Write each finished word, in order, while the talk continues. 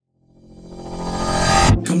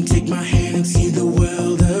Come take my hand and see the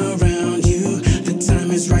world around you. The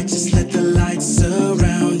time is right, just let the light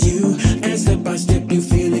surround you. And step by step you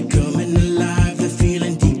feel it coming alive. The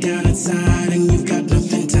feeling deep down inside, and you've got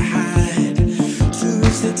nothing to hide. To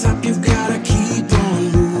reach the top you've gotta keep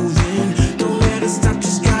on moving. Don't let it stop,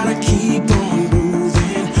 just gotta keep on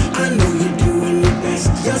moving. I know you're doing your best,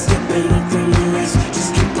 you're stepping up from the rest.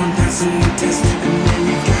 Just keep on passing the test, and then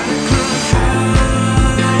you gotta climb higher.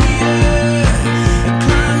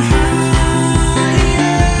 Climb higher.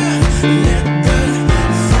 Let the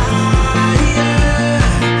fire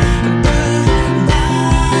burn brighter.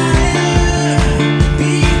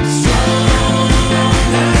 Be stronger, go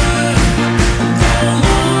longer.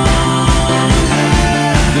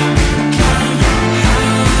 Climb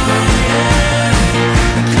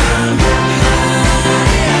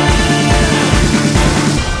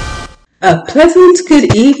A pleasant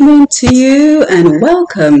good evening to you, and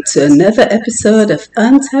welcome to another episode of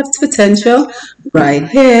Untapped Potential right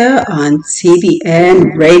here on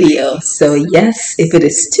TBN Radio. So yes, if it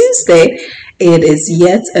is Tuesday, it is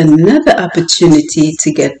yet another opportunity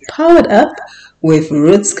to get powered up with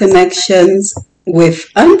Roots Connections, with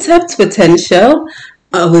Untapped Potential,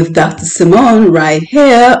 with Dr. Simone right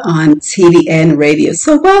here on TBN Radio.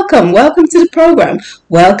 So welcome to the program.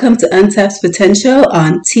 Welcome to Untapped Potential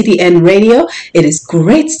on TBN Radio. It is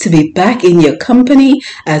great to be back in your company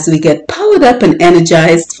as we get powered up and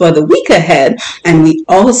energized for the week ahead. And we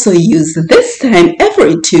also use this time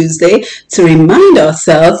every Tuesday to remind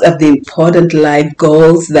ourselves of the important life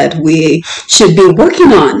goals that we should be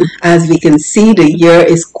working on. As we can see, the year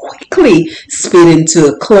is quickly speeding to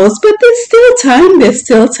a close, but there's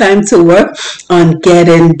still time to work on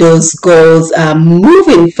getting those goals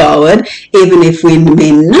moving forward, even if we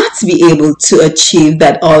may not be able to achieve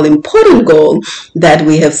that all-important goal that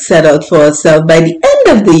we have set out for ourselves by the end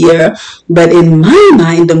of the year. But in my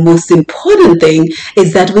mind, the most important thing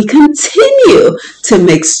is that we continue to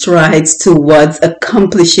make strides towards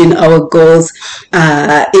accomplishing our goals in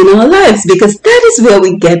our lives, because that is where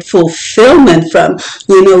we get fulfillment from.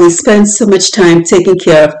 You know, we spend so much time taking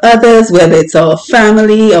care of others, whether it's our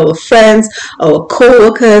family, our friends, our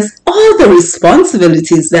co-workers, all the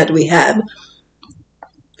responsibilities that we have.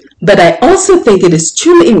 But I also think it is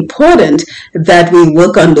truly important that we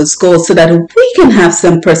work on those goals so that we can have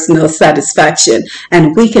some personal satisfaction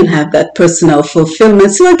and we can have that personal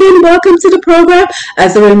fulfillment. So again, welcome to the program.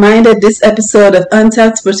 As a reminder, this episode of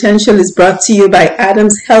Untapped Potential is brought to you by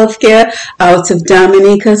Adams Healthcare out of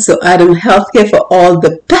Dominica. So Adams Healthcare, for all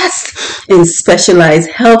the best in specialized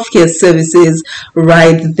healthcare services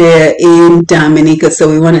right there in Dominica. So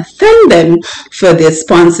we want to thank them for their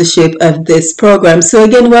sponsorship of this program. So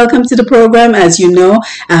again, welcome to the program. As you know,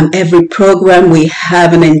 every program we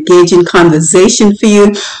have an engaging conversation for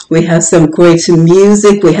you. We have some great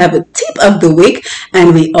music. We have a tip of the week,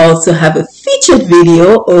 and we also have a featured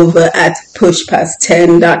video over at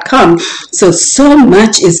pushpast10.com. So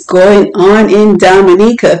much is going on in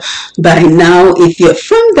Dominica. By now, if you're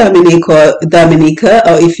from Dominica,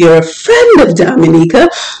 or if you're a friend of Dominica,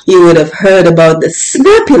 you would have heard about the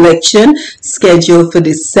SNAP election scheduled for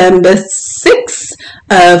December 6th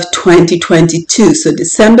of 2022. So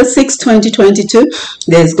December 6, 2022,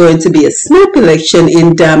 there's going to be a SNAP election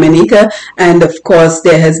in Dominica. And of course,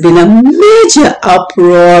 there has been a major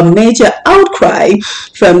uproar, major outcry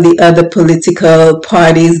from the other political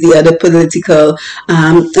parties, the other political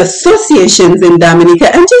associations in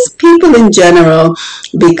Dominica, and just people in general,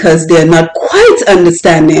 because they're not quite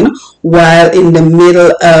understanding, while in the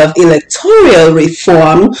middle of electoral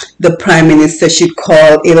reform, the Prime Minister should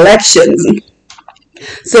call elections.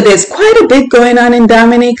 So there's quite a bit going on in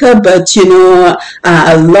Dominica, but you know,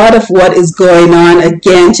 a lot of what is going on,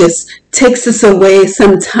 again, just takes us away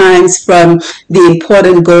sometimes from the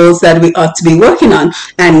important goals that we ought to be working on.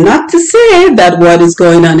 And not to say that what is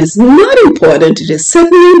going on is not important. It is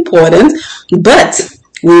certainly important, but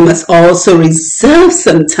we must also reserve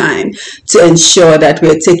some time to ensure that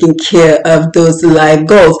we're taking care of those life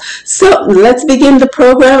goals. So let's begin the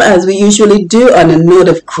program as we usually do on a note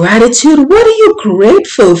of gratitude. What are you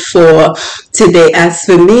grateful for today? As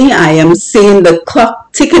for me, I am seeing the clock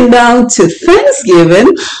ticking down to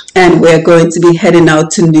Thanksgiving, and we're going to be heading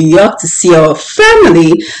out to New York to see our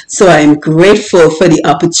family. So I'm grateful for the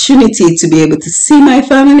opportunity to be able to see my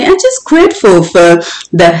family, and just grateful for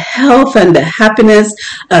the health and the happiness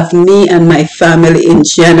of me and my family in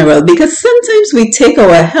general, because sometimes we take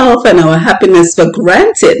our health and our happiness for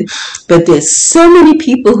granted, but there's so many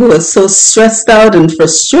people who are so stressed out and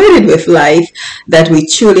frustrated with life that we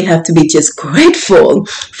truly have to be just grateful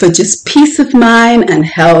for just peace of mind and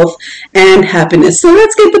health and happiness. So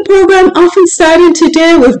let's get the program off and started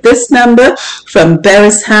today with this number from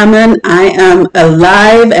Beres Hammond. I am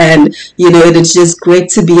alive, and it is just great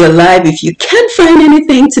to be alive. If you can't find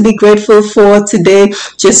anything to be grateful for today,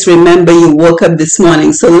 just remember you woke up this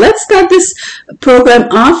morning. So let's start this program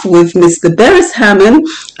off with Mr. Beres Hammond,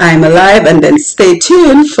 I'm alive, and then stay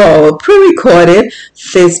tuned for our pre-recorded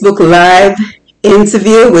Facebook Live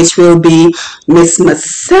interview, which will be Miss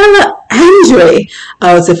Marcella Andre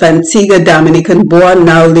out of Antigua, Dominican, born,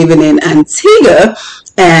 now living in Antigua,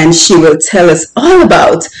 and she will tell us all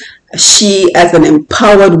about she as an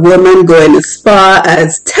empowered woman going as far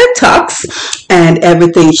as TED Talks and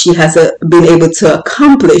everything she has been able to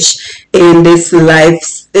accomplish in this life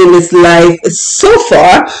so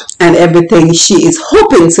far, and everything she is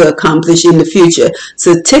hoping to accomplish in the future.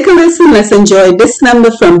 So take a listen. Let's enjoy this number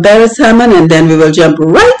from Beres Hammond, and then we will jump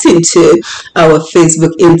right into our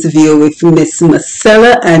Facebook interview with Miss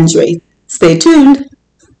Marcella Andre. Stay tuned.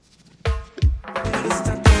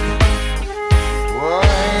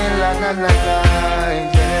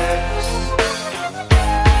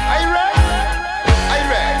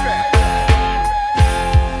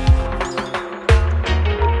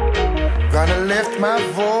 Gonna lift my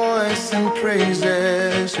voice in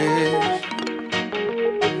praises,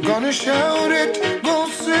 gonna shout it, go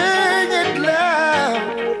sing it loud.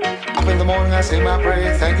 Up in the morning I say my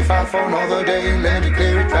prayer, thank you Father for another day, let me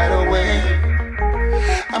declare it right away.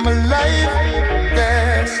 I'm alive,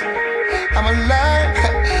 yes, I'm alive.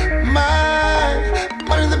 My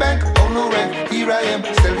money in the bank, oh no rent, here I am,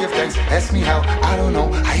 still give thanks. Ask me how, I don't know,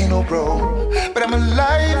 I ain't no pro, but I'm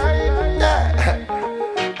alive, yeah,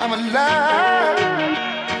 I'm alive.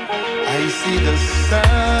 I see the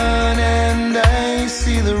sun and I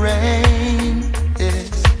see the rain,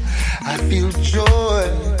 yes, I feel joy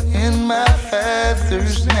in my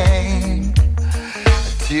Father's name.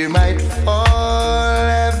 A tear might fall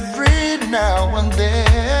every now and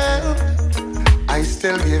then, I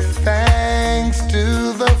still give thanks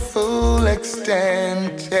to the full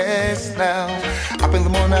extent, yes, now. Up in the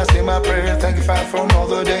morning I say my prayer, thank you Father for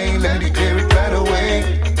another day, let me declare it right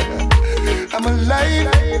away. I'm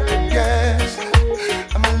alive, yes,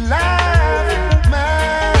 I'm alive.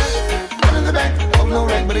 My money in the bank, oh no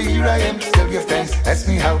rank, but here I am, still give thanks. Ask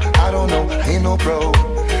me how, I don't know, I ain't no pro,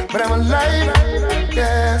 but I'm alive,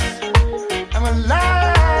 yes, I'm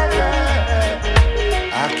alive.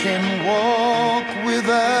 I can walk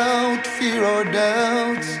without fear or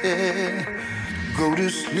doubt, yeah. Go to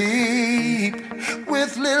sleep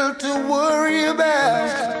with little to worry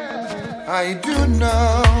about. I do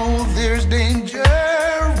know there's danger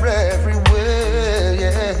everywhere,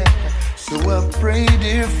 yeah. So I pray,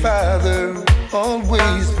 dear Father,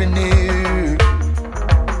 always be near.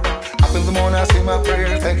 Up in the morning I say my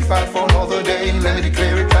prayer, thank you Father for another day, let me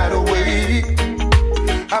declare it right away.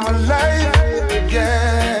 I'm alive,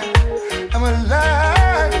 yeah, I'm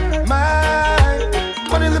alive. My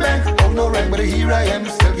money in the bank, oh no rank, but here I am,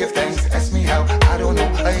 still give thanks. Ask me how, I don't know,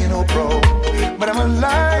 I ain't no pro, but I'm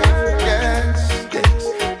alive, yes, yes,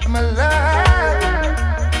 I'm alive.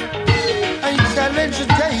 I challenge the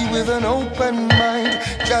day with an open mind,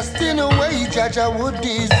 just in a way Judge I would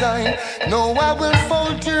design. No, I will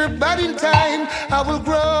falter, but in time I will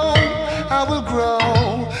grow, I will grow.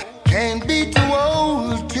 Can't be too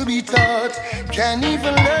old to be taught, can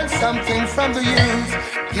even learn something from the youth.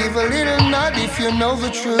 Give a little nod if you know the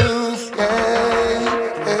truth, hey,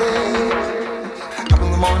 hey. Up in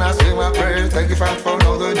the morning I say my prayer, thank you Father for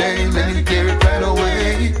another day, let me clear it right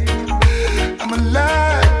away. I'm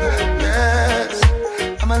alive, yes,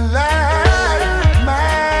 I'm alive.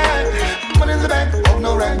 My money in the bank, oh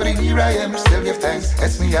no rank, but here I am, still give thanks.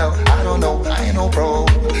 Ask me out, I don't know, I ain't no pro,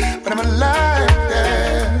 but I'm alive,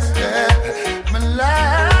 yes, yeah, I'm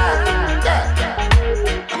alive, yeah,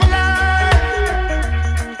 I'm alive,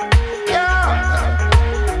 yeah,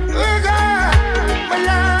 I'm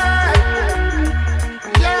alive,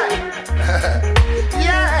 yeah,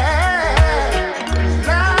 yeah,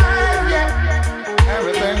 alive, yeah,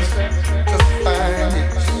 everything's just fine,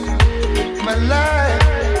 yes. I'm alive,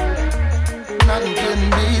 nothing can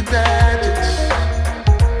beat that, yes.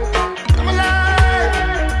 I'm alive,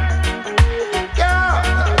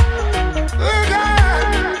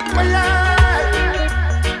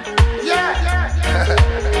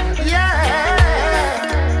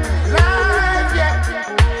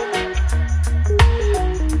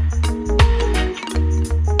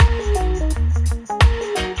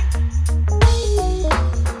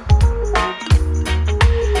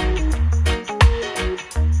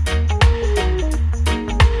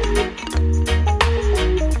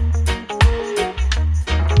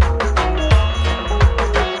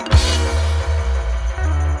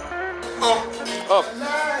 Up.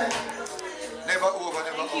 Never over,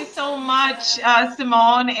 never Thank you out. so much,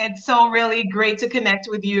 Simone. It's so really great to connect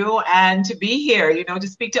with you and to be here, to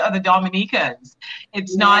speak to other Dominicans.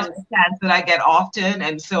 It's not Yes. a chance that I get often,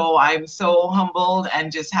 and so I'm so humbled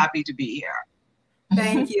and just happy to be here.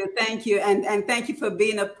 Thank you, and thank you for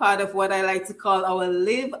being a part of what I like to call our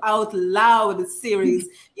Live Out Loud series.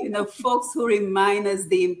 Folks who remind us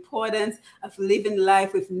the importance of living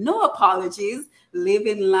life with no apologies,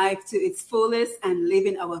 living life to its fullest, and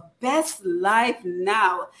living our best life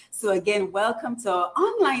now. So again, welcome to our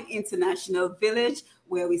online international village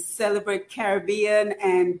where we celebrate Caribbean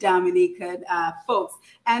and Dominican folks.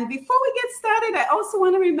 And before we get started, I also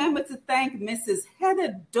want to remember to thank Mrs.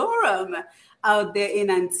 Heather Durham out there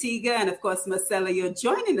in Antigua. And of course, Marcella, you're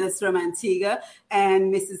joining us from Antigua.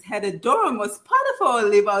 And Mrs. Heather Durham was part of our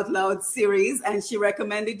Live Out Loud series, and she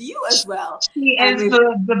recommended you as well. She And is we-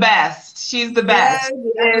 the best. She's the best. Yes,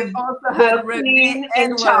 She and is we've also the had queen Renee in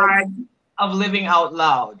Edwards. charge of living out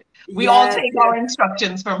loud. We all Yes, take yes. our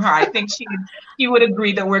instructions from her. I think she would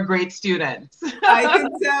agree that we're great students. I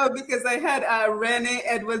can tell because I had Renee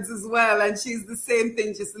Edwards as well, and she's the same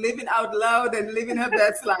thing, just living out loud and living her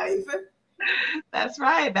best life. That's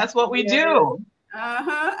right. That's what we Yes. do.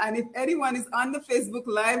 And if anyone is on the Facebook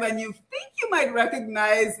Live and you think you might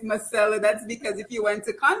recognize Marcella, that's because if you went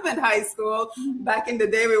to Convent High School back in the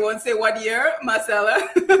day, we won't say what year, Marcella.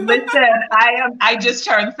 Listen, I just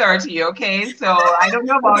turned 30, okay? So I don't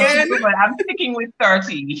know about Again? you, but I'm sticking with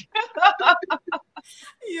 30.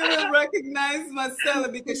 You will recognize Marcella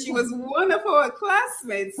because she was one of our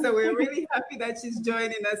classmates. So we're really happy that she's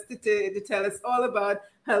joining us to tell us all about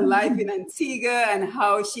her life in Antigua and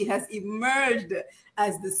how she has emerged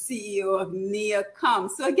as the CEO of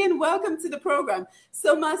NeaCom. So again, welcome to the program.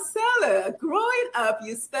 So Marcella, growing up,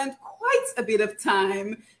 you spent quite a bit of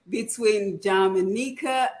time between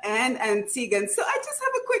Dominica and Antiguan. So I just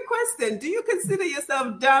have a quick question. Do you consider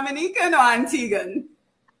yourself Dominican or Antiguan?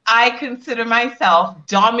 I consider myself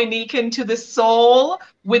Dominican to the soul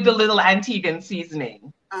with the little Antiguan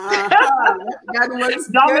seasoning. That was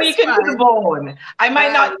Dominican just to the fine. bone. I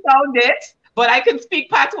might not sound it, but I can speak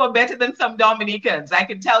patois better than some Dominicans. I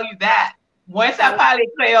can tell you that. Moi, ça parle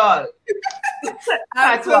créole.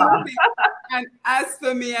 Patois. Absolutely. And as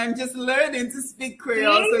for me, I'm just learning to speak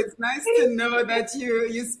Creole, so it's nice to know that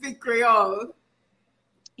you speak Creole.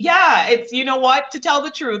 Yeah, it's, you know what? To tell the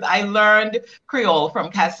truth, I learned Creole from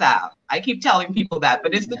Kassav. I keep telling people that,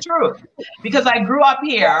 but it's the truth because I grew up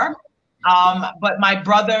here. But my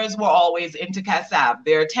brothers were always into Kassav.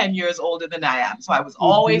 They're 10 years older than I am. So I was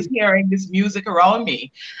always hearing this music around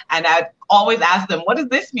me. And I'd always ask them, what does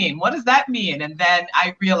this mean? What does that mean? And then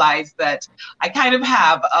I realized that I kind of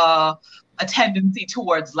have a tendency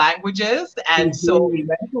towards languages. And so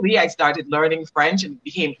eventually I started learning French and it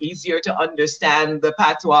became easier to understand the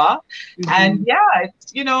patois. And yeah,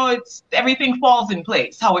 it's everything falls in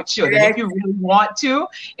place how it should. And if you really want to,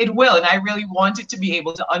 it will. And I really wanted to be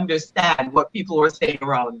able to understand what people were saying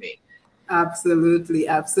around me. Absolutely,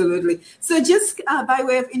 absolutely. So just by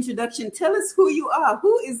way of introduction, tell us who you are.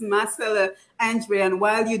 Who is Marcella Andre? And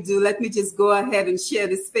while you do, let me just go ahead and share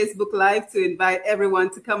this Facebook Live to invite everyone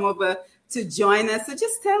to come over to join us. So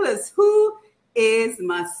just tell us, who is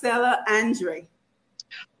Marcella Andre?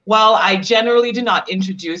 Well, I generally do not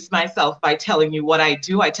introduce myself by telling you what I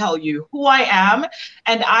do. I tell you who I am.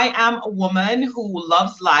 And I am a woman who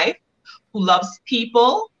loves life, who loves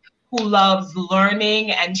people, who loves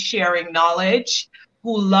learning and sharing knowledge,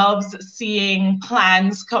 who loves seeing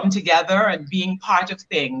plans come together and being part of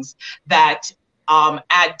things that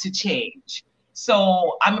add to change.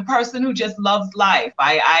 So I'm a person who just loves life.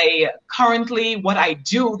 I currently, what I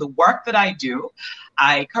do, the work that I do,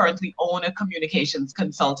 I currently own a communications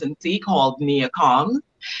consultancy called NeaCom,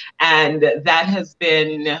 and that has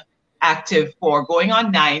been active for going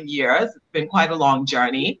on 9 years. It's been quite a long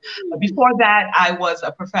journey. But before that, I was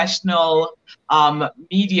a professional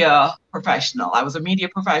media professional. I was a media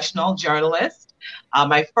professional journalist.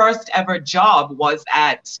 My first ever job was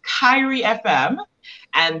at Kyrie FM,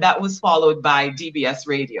 and that was followed by DBS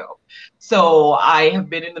Radio. So I have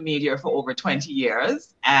been in the media for over 20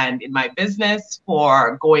 years and in my business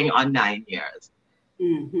for going on 9 years.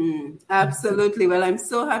 Absolutely. Well, I'm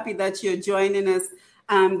so happy that you're joining us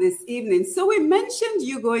this evening. So we mentioned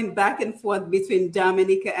you going back and forth between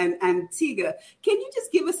Dominica and Antigua. Can you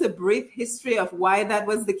just give us a brief history of why that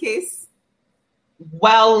was the case?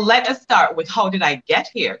 Well, let us start with how did I get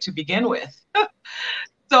here to begin with?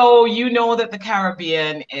 So you know that the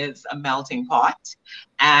Caribbean is a melting pot,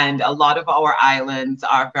 And a lot of our islands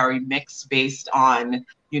are very mixed based on,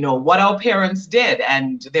 what our parents did.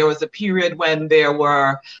 And there was a period when there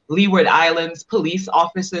were Leeward Islands police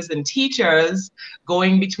officers and teachers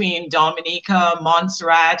going between Dominica,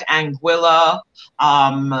 Montserrat, Anguilla,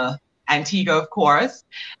 Antigua, of course.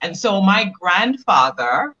 And so my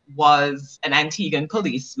grandfather was an Antiguan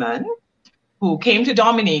policeman who came to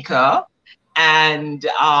Dominica. And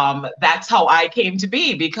that's how I came to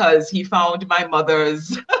be, because he found my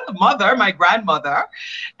mother's mother, my grandmother.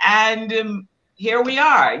 And here we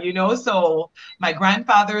are, so my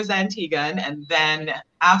grandfather is Antiguan. And then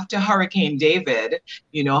after Hurricane David,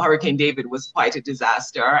 Hurricane David was quite a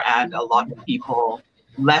disaster. And a lot of people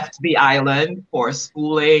left the island for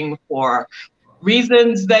schooling, for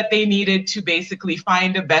reasons that they needed to basically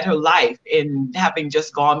find a better life in having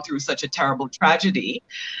just gone through such a terrible tragedy.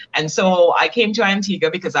 And so I came to Antigua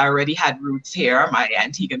because I already had roots here. My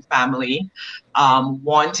Antiguan family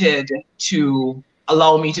wanted to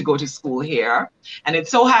allow me to go to school here. And it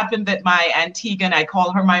so happened that my Antiguan, I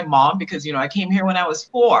call her my mom because, I came here when I was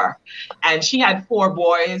 4, and she had 4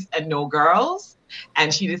 boys and no girls.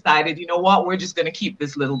 And she decided, we're just going to keep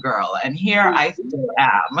this little girl. And here I still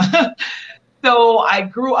am. So I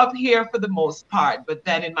grew up here for the most part, but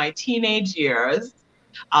then in my teenage years,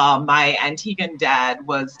 my Antiguan dad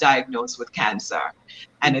was diagnosed with cancer.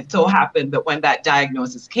 And it so happened that when that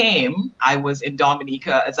diagnosis came, I was in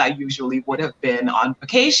Dominica as I usually would have been on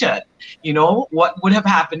vacation. What would have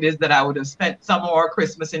happened is that I would have spent summer or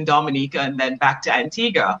Christmas in Dominica and then back to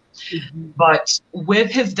Antigua. Mm-hmm. But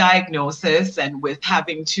with his diagnosis and with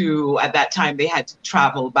having to, at that time, they had to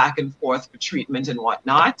travel back and forth for treatment and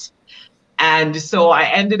whatnot. And so I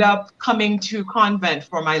ended up coming to convent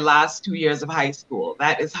for my last 2 years of high school.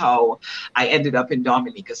 That is how I ended up in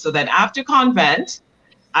Dominica. So then after convent,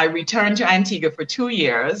 I returned to Antigua for 2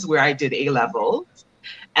 years where I did A-levels.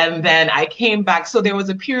 And then I came back. So there was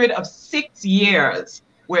a period of 6 years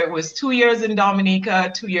where it was 2 years in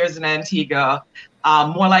Dominica, 2 years in Antigua,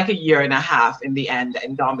 more like a year and a half in the end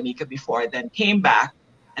in Dominica before I then came back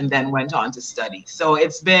and then went on to study. So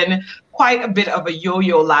it's been quite a bit of a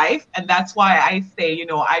yo-yo life. And that's why I say,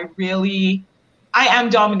 I am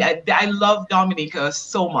Dominica. I love Dominica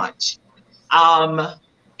so much.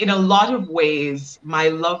 In a lot of ways, my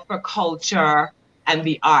love for culture and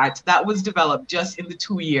the art, that was developed just in the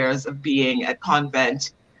 2 years of being at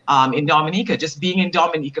convent in Dominica. Just being in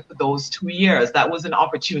Dominica for those 2 years, that was an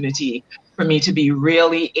opportunity for me to be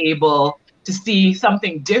really able to see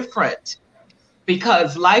something different,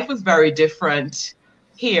 because life was very different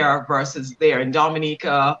here versus there in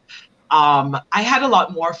Dominica. I had a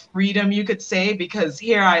lot more freedom, you could say, because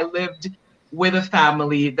here I lived with a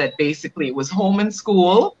family that basically was home and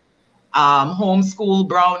school, homeschool,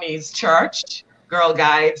 brownies, church, Girl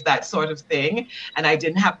Guides, that sort of thing. And I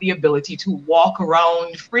didn't have the ability to walk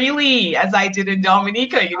around freely as I did in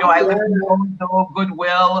Dominica. I lived in Roseau,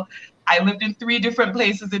 Goodwill. I lived in 3 different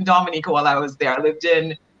places in Dominica while I was there. I lived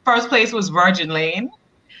in, first place was Virgin Lane.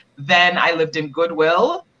 Then I lived in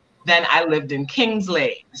Goodwill. Then I lived in Kings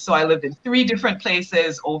Lane. So I lived in 3 different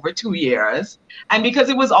places over 2 years. And because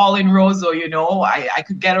it was all in Roseau, I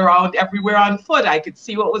could get around everywhere on foot. I could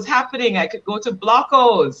see what was happening. I could go to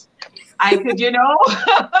Blockos. I could, So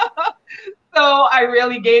I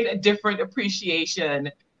really gained a different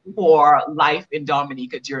appreciation for life in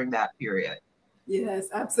Dominica during that period. Yes,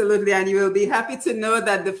 absolutely. And you will be happy to know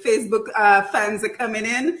that the Facebook fans are coming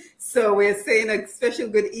in. So we're saying a special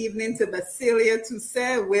good evening to Basilia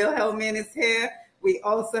Toussaint. Wilhelmine is here. We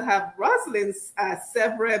also have Rosalind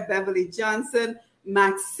Sevre, Beverly Johnson,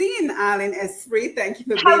 Maxine Allen Esprit. Thank you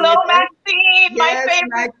for being Hello, with Maxine, my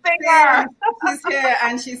favorite singer. She's here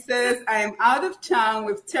and she says, I am out of town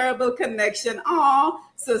with terrible connection. Oh,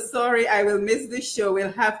 so sorry, I will miss the show.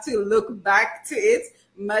 We'll have to look back to it.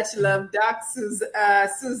 Much love, Doc,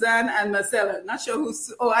 Suzanne, and Marcella. Not sure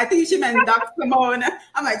who's. Oh, I think she meant Doc Simone.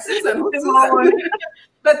 I'm like, Susan, who's Susan?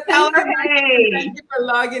 But thank you for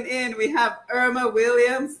logging in. We have Irma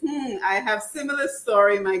Williams. I have similar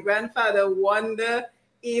story. My grandfather wonder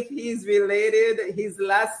if he's related. His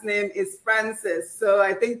last name is Francis. So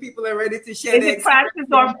I think people are ready to share. Is it Francis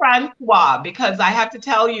or Francois? Because I have to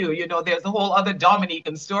tell you, there's a whole other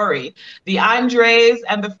Dominican story. The Andres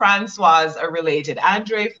and the Francois are related.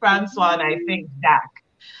 Andre, Francois, and I think Jack.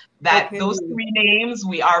 Those 3 names,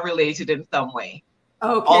 we are related in some way.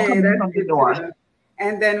 Okay. All coming from the north.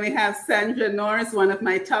 And then we have Sandra Norris, one of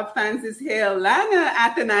my top fans is here. Lana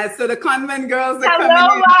Athanase. So the convent girls are coming in. Hello,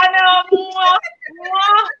 Lana.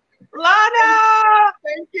 Lana.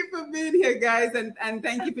 Thank you for being here, guys. And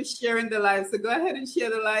thank you for sharing the live. So go ahead and share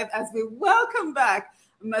the live as we welcome back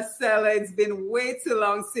Marcella, it's been way too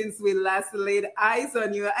long since we last laid eyes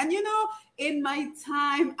on you. And in my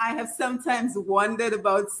time, I have sometimes wondered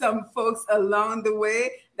about some folks along the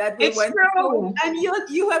way that we went through. And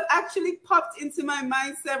you have actually popped into my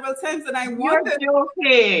mind several times, and I wondered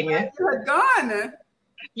where you had gone.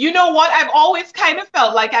 You know what? I've always kind of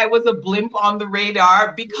felt like I was a blimp on the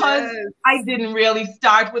radar because I didn't really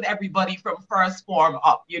start with everybody from first form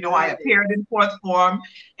up. I appeared in fourth form.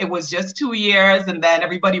 It was just 2 years, and then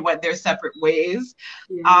everybody went their separate ways.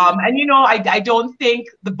 I don't think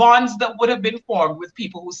the bonds that would have been formed with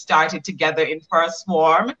people who started together in first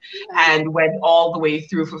form and went all the way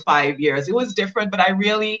through for 5 years. It was different, but I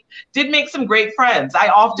really did make some great friends. I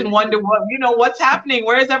often wonder what's happening?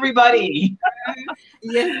 Where's everybody?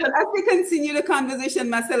 Yes, but as we continue the conversation,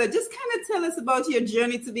 Marcella, just kind of tell us about your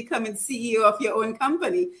journey to becoming CEO of your own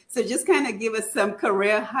company. So just kind of give us some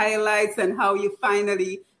career highlights and how you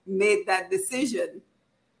finally made that decision.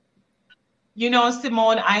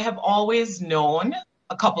 Simone, I have always known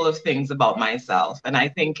a couple of things about myself, and I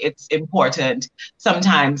think it's important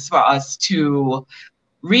sometimes for us to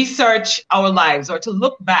research our lives or to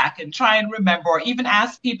look back and try and remember, or even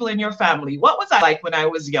ask people in your family, what was I like when I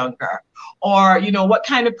was younger? Or, what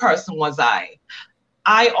kind of person was I?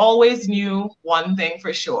 I always knew one thing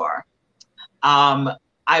for sure.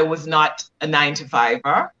 I was not a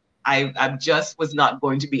 9-to-5er. I just was not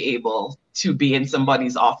going to be able to be in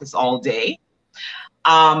somebody's office all day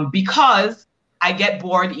because I get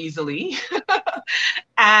bored easily.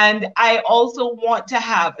 And I also want to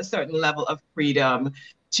have a certain level of freedom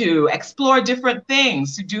to explore different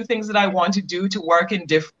things, to do things that I want to do, to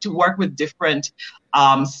work with different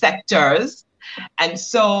sectors. And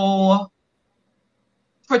so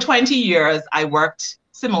for 20 years, I worked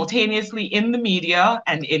simultaneously in the media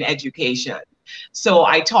and in education. So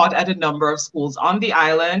I taught at a number of schools on the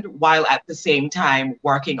island while at the same time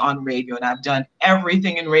working on radio. And I've done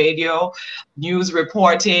everything in radio, news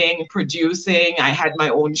reporting, producing. I had my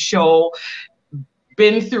own show,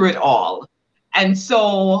 been through it all. And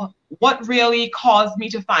so what really caused me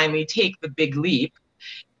to finally take the big leap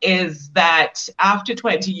is that after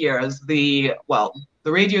 20 years, the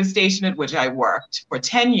radio station at which I worked for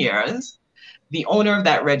 10 years, the owner of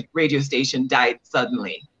that radio station died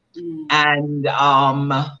suddenly. And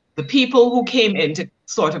the people who came in to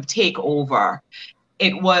sort of take over,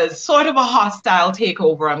 it was sort of a hostile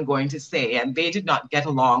takeover, I'm going to say, and they did not get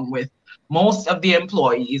along with most of the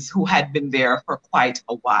employees who had been there for quite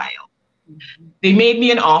a while. They made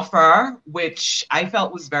me an offer, which I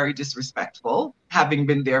felt was very disrespectful, having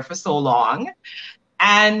been there for so long.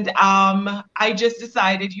 And I just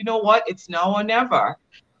decided, you know what, it's now or never.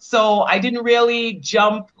 So I didn't really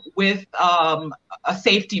jump with a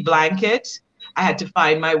safety blanket. I had to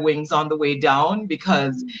find my wings on the way down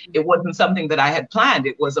because it wasn't something that I had planned.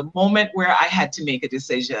 It was a moment where I had to make a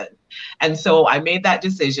decision. And so I made that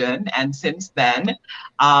decision. And since then,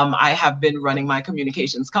 I have been running my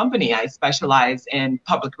communications company. I specialize in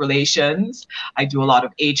public relations. I do a lot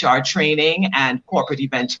of HR training and corporate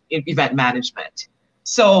event management.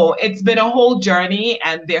 So it's been a whole journey,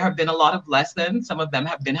 and there have been a lot of lessons. Some of them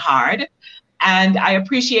have been hard. And I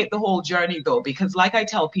appreciate the whole journey, though, because like I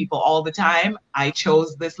tell people all the time, I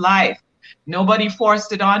chose this life. Nobody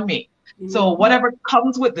forced it on me. So whatever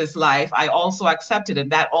comes with this life, I also accept it.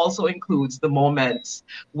 And that also includes the moments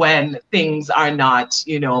when things are not,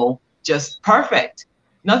 just perfect.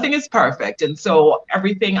 Nothing is perfect. And so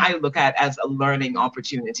everything I look at as a learning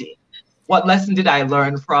opportunity. What lesson did I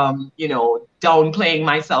learn from, downplaying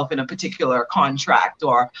myself in a particular contract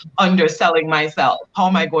or underselling myself? How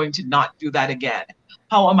am I going to not do that again?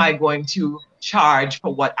 How am I going to charge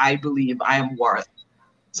for what I believe I am worth?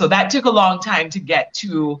 So that took a long time to get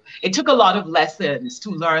to. It took a lot of lessons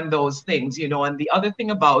to learn those things, and the other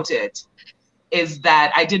thing about it is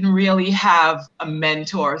that I didn't really have a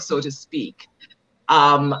mentor, so to speak.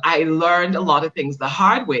 I learned a lot of things the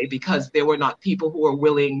hard way because there were not people who were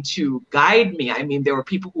willing to guide me. I mean, there were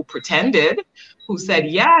people who pretended, who said,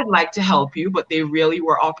 yeah, I'd like to help you, but they really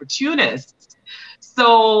were opportunists.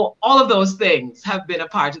 So all of those things have been a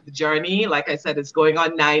part of the journey. Like I said, it's going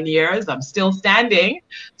on 9 years. I'm still standing.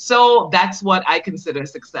 So that's what I consider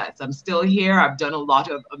success. I'm still here. I've done a lot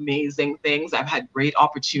of amazing things. I've had great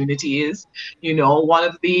opportunities. One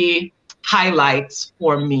of the highlights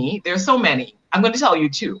for me, there's so many. I'm going to tell you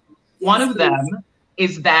two. One of them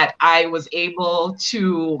is that I was able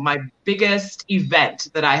to, my biggest event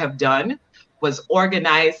that I have done was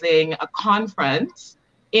organizing a conference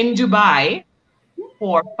in Dubai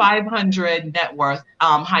for 500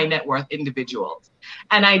 high net worth individuals.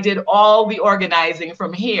 And I did all the organizing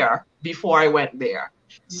from here before I went there.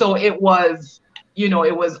 So it was you know,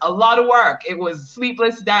 it was a lot of work. It was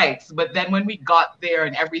sleepless nights. But then when we got there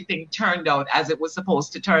and everything turned out as it was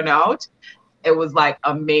supposed to turn out, it was like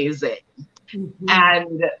amazing. Mm-hmm.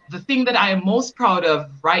 And the thing that I am most proud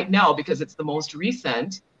of right now, because it's the most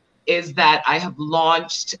recent, is that I have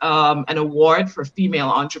launched an award for female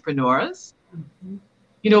entrepreneurs. Mm-hmm.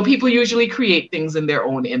 You know, people usually create things in their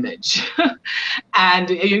own image.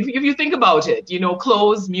 And if you think about it, you know,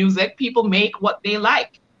 clothes, music, people make what they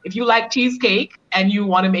like. If you like cheesecake and you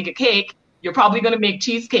want to make a cake, you're probably going to make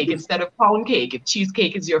cheesecake instead of pound cake. If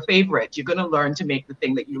cheesecake is your favorite, you're going to learn to make the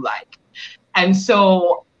thing that you like. And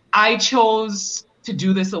so I chose to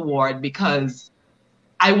do this award because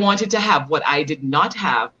I wanted to have what I did not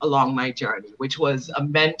have along my journey, which was a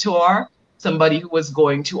mentor, somebody who was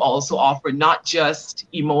going to also offer not just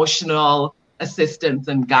emotional assistance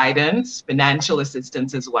and guidance, financial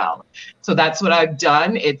assistance as well. So that's what I've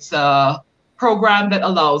done. It's a program that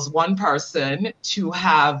allows one person to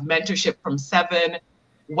have mentorship from 7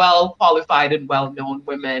 well-qualified and well-known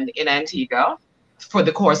women in Antigua for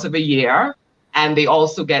the course of a year. And they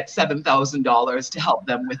also get $7,000 to help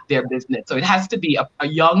them with their business. So it has to be a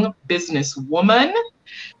young business woman,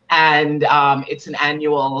 and it's an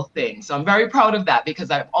annual thing. So I'm very proud of that because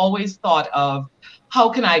I've always thought of how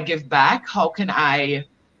can I give back? How can I,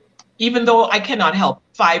 even though I cannot help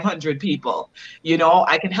 500 people, you know,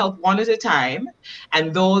 I can help one at a time.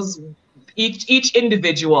 And those, each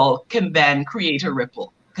individual can then create a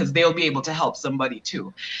ripple, because they'll be able to help somebody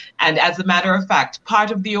too. And as a matter of fact,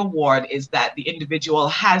 part of the award is that the individual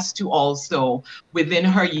has to also, within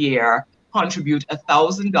her year, contribute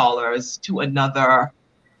 $1,000 to another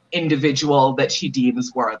individual that she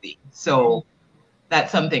deems worthy. So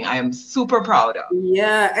that's something I am super proud of.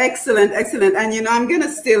 Yeah, excellent, excellent. And you know, I'm gonna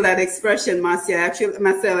steal that expression, Marcia.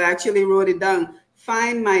 Marcella actually wrote it down.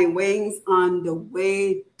 Find my wings on the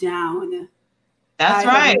way down. That's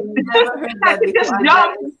right. Never heard that before. Just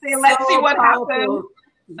jump and say, let's see what happens.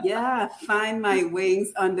 Yeah, find my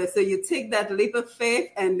wings under. So you take that leap of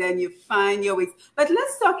faith and then you find your wings. But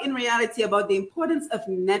let's talk in reality about the importance of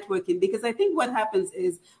networking, because I think what happens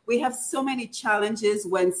is we have so many challenges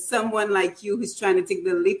when someone like you who's trying to take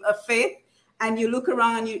the leap of faith, and you look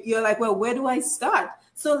around and you're like, well, where do I start?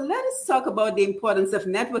 So let us talk about the importance of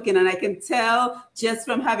networking. And I can tell just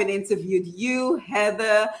from having interviewed you,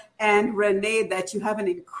 Heather, and Renee, that you have an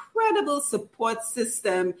incredible support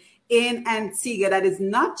system in Antigua that is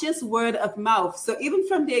not just word of mouth. So even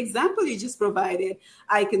from the example you just provided,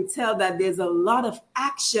 I can tell that there's a lot of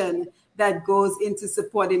action that goes into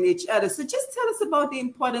supporting each other. So just tell us about the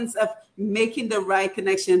importance of making the right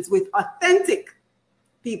connections with authentic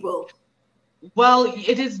people. Well,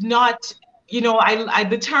 it is not, you know, I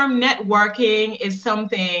the term networking is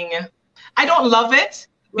something, I don't love it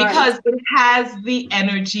because it has the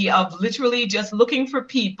energy of literally just looking for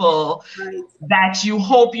people that you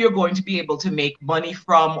hope you're going to be able to make money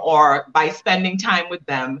from, or by spending time with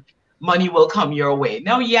them, money will come your way.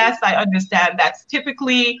 Now, yes, I understand that's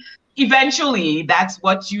typically, eventually, that's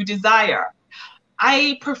what you desire.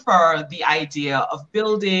 I prefer the idea of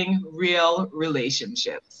building real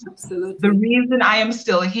relationships. Absolutely. The reason I am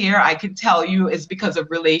still here, I can tell you, is because of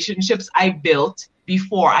relationships I built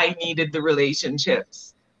before I needed the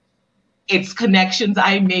relationships. It's connections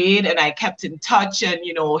I made and I kept in touch, and,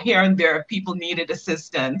 you know, here and there, if people needed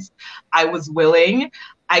assistance, I was willing.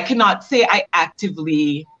 I cannot say I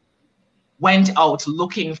actively went out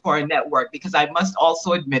looking for a network, because I must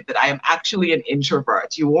also admit that I am actually an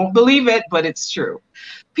introvert. You won't believe it, but it's true.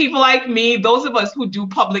 People like me, those of us who do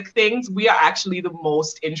public things, we are actually the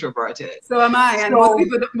most introverted. So am I. And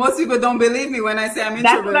most people don't believe me when I say I'm introverted.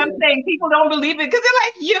 That's what I'm saying. People don't believe it because they're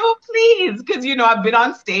like, you, please. Because, you know, I've been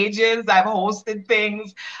on stages, I've hosted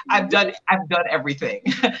things, I've done everything.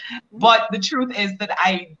 But the truth is that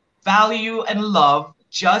I value and love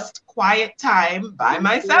just quiet time by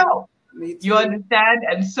myself. You understand?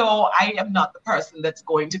 And so I am not the person that's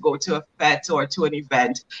going to go to a fete or to an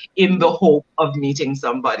event in the hope of meeting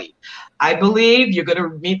somebody. I believe you're going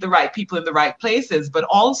to meet the right people in the right places, but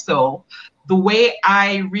also the way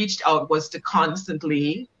I reached out was to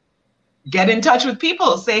constantly get in touch with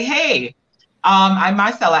people, say, hey, I'm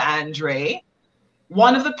Marcella Andre.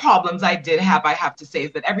 One of the problems I did have, I have to say,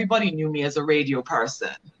 is that everybody knew me as a radio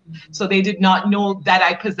person. So they did not know that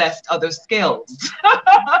I possessed other skills.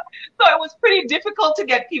 So it was pretty difficult to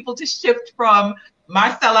get people to shift from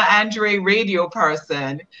Marcella Andre radio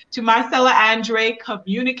person to Marcella Andre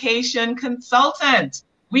communication consultant.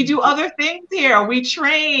 We do other things here. We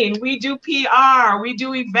train, we do PR, we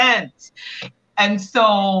do events. And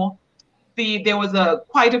so there was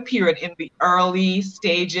quite a period in the early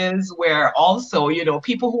stages where also,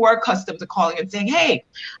 people who were accustomed to calling and saying, hey,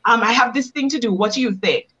 I have this thing to do. What do you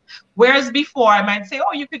think? Whereas before I might say,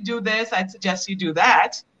 oh, you could do this. I'd suggest you do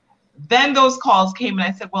that. Then those calls came and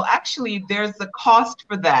I said, well, actually, there's a cost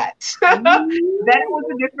for that. Then it was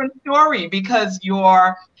a different story because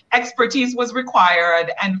your expertise was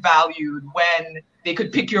required and valued when they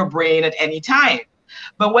could pick your brain at any time.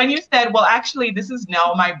 But when you said, well, actually, this is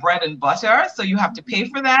now my bread and butter, so you have to pay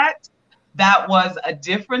for that, that was a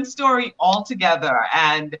different story altogether.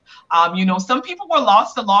 And, some people were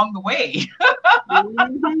lost along the way.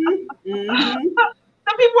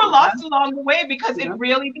 Some people were lost along the way because it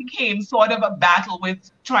really became sort of a battle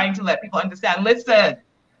with trying to let people understand, listen,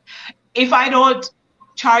 if I don't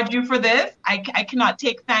charge you for this, I cannot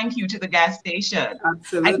take thank you to the gas station.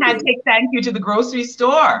 Absolutely. I can't take thank you to the grocery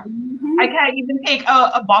store. I can't even take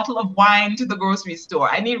a bottle of wine to the grocery store.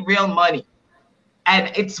 I need real money.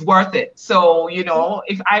 And it's worth it. So,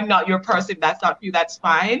 if I'm not your person, that's not for you, that's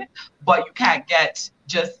fine. But you can't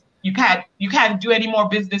you can't do any more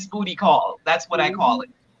business booty calls. That's what I call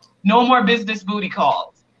it. No more business booty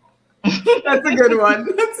calls. That's a good one.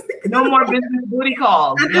 No more business booty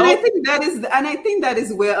calls. And I think that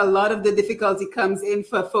is where a lot of the difficulty comes in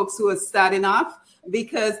for folks who are starting off,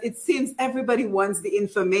 because it seems everybody wants the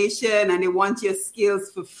information and they want your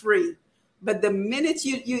skills for free. But the minute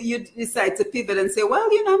you decide to pivot and say, well,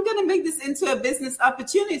 I'm going to make this into a business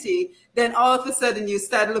opportunity, then all of a sudden you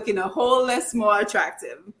start looking a whole less more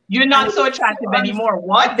attractive. You're not so attractive anymore.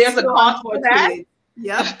 What? There's a cost for that?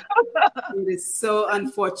 Yep. It is so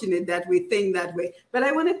unfortunate that we think that way. But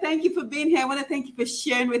I want to thank you for being here. I want to thank you for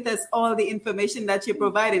sharing with us all the information that you're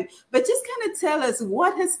providing. But just kind of tell us,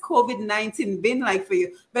 what has COVID-19 been like for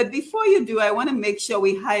you? But before you do, I want to make sure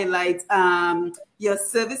we highlight your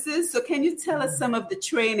services. So can you tell us some of the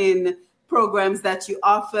training programs that you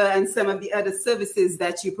offer and some of the other services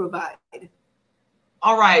that you provide?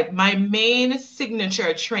 All right. My main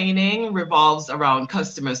signature training revolves around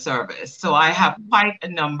customer service. So I have quite a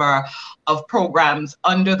number of programs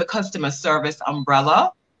under the customer service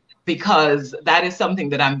umbrella, because that is something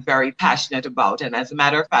that I'm very passionate about. And as a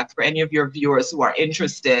matter of fact, for any of your viewers who are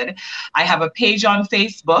interested, I have a page on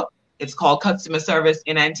Facebook. It's called Customer Service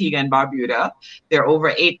in Antigua and Barbuda. There are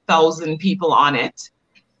over 8,000 people on it.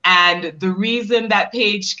 And the reason that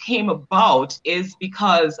page came about is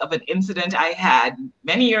because of an incident I had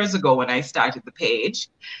many years ago when I started the page.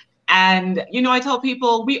 And, I tell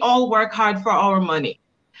people, we all work hard for our money.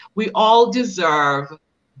 We all deserve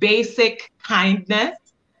basic kindness.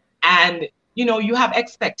 And, you have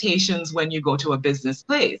expectations when you go to a business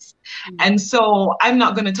place. And so I'm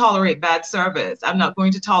not going to tolerate bad service. I'm not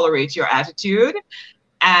going to tolerate your attitude.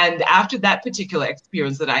 And after that particular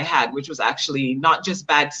experience that I had, which was actually not just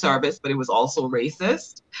bad service, but it was also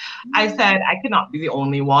racist, I said, I cannot be the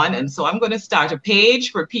only one. And so I'm going to start a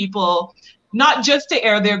page for people, not just to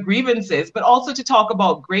air their grievances, but also to talk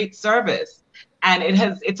about great service. And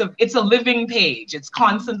it's a living page. It's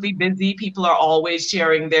constantly busy. People are always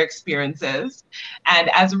sharing their experiences.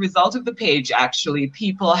 And as a result of the page, actually,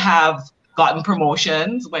 people have gotten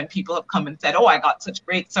promotions when people have come and said, oh, I got such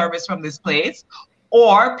great service from this place.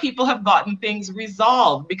 Or people have gotten things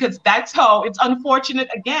resolved, because that's how it's unfortunate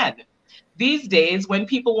again. These days, when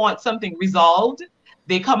people want something resolved,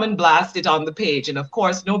 they come and blast it on the page. And of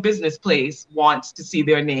course, no business place wants to see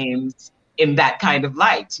their names in that kind of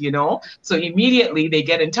light, So immediately they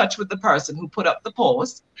get in touch with the person who put up the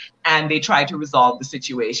post and they try to resolve the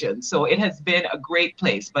situation. So it has been a great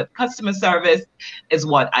place, but customer service is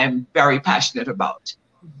what I'm very passionate about.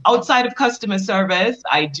 Outside of customer service,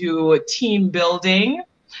 I do team building.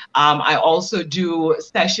 I also do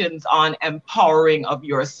sessions on empowering of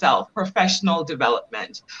yourself, professional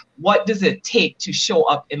development. What does it take to show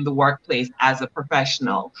up in the workplace as a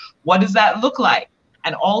professional? What does that look like?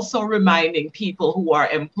 And also reminding people who are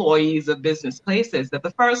employees of business places that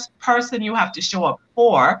the first person you have to show up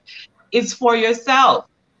for is for yourself.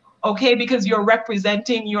 Okay, because you're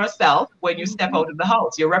representing yourself when you step out of the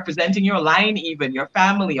house. You're representing your line, even your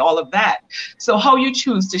family, all of that. So how you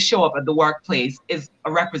choose to show up at the workplace is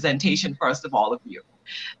a representation, first of all, of you.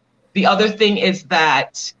 The other thing is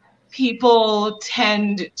that people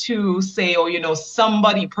tend to say, oh,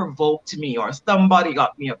 somebody provoked me or somebody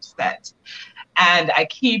got me upset. And I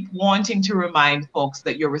keep wanting to remind folks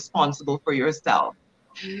that you're responsible for yourself.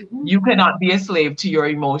 You cannot be a slave to your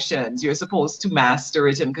emotions. You're supposed to master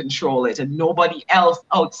it and control it. And nobody else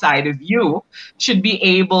outside of you should be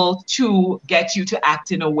able to get you to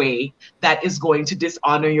act in a way that is going to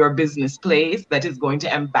dishonor your business place, that is going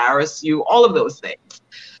to embarrass you, all of those things.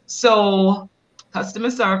 So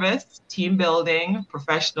customer service, team building,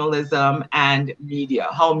 professionalism, and media.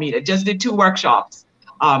 How media. Just did 2 workshops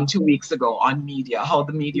 2 weeks ago on media, how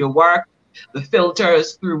the media work, the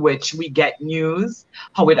filters through which we get news,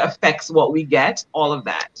 how it affects what we get, all of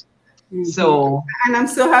that. Mm-hmm. So, and I'm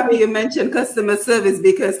so happy you mentioned customer service,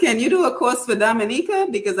 because can you do a course for Dominica?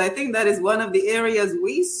 Because I think that is one of the areas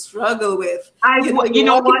we struggle with. You walk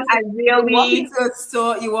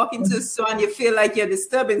into a store and you feel like you're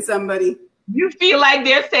disturbing somebody. You feel like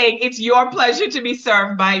they're saying it's your pleasure to be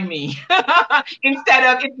served by me. Instead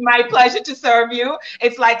of it's my pleasure to serve you,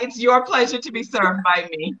 it's like it's your pleasure to be served by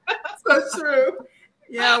me. So true.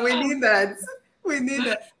 Yeah, we need that. We need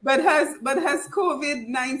that. But has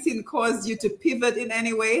COVID-19 caused you to pivot in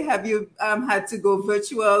any way? Have you had to go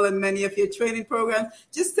virtual in many of your training programs?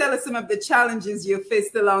 Just tell us some of the challenges you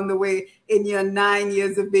faced along the way in your 9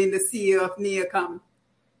 years of being the CEO of NeoCom.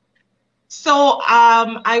 So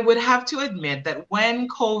I would have to admit that when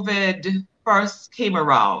COVID first came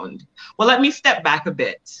around, well, let me step back a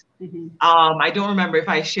bit. Mm-hmm. I don't remember if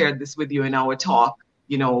I shared this with you in our talk,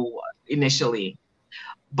 initially.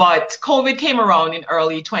 But COVID came around in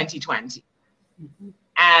early 2020. Mm-hmm.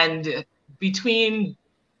 And between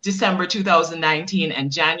December 2019 and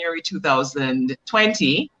January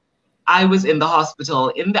 2020, I was in the hospital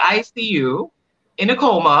in the ICU in a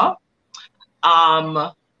coma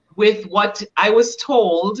with what I was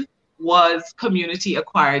told was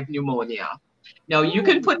community-acquired pneumonia. Now, you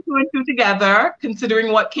can put 2 and 2 together,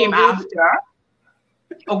 considering what came after,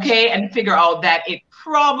 okay, and figure out that it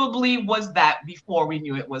probably was that before we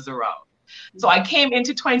knew it was around. So I came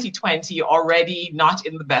into 2020 already not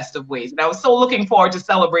in the best of ways. And I was so looking forward to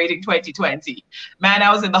celebrating 2020. Man,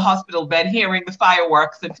 I was in the hospital bed hearing the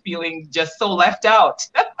fireworks and feeling just so left out.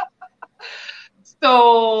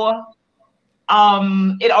 So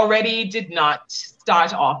it already did not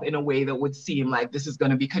start off in a way that would seem like this is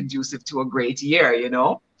going to be conducive to a great year,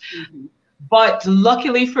 Mm-hmm. But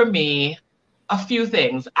luckily for me, a few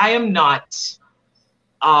things. I am not,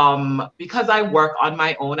 because I work on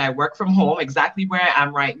my own, I work from home, exactly where I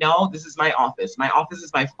am right now. This is my office. My office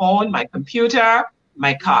is my phone, my computer,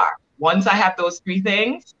 my car. Once I have those 3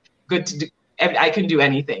 things, good to do. I can do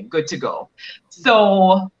anything, good to go.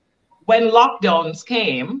 So when lockdowns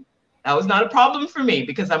came, that was not a problem for me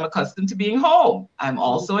because I'm accustomed to being home. I'm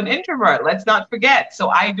also an introvert, let's not forget. So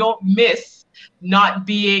I don't miss not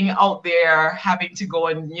being out there, having to go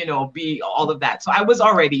and, be all of that. So I was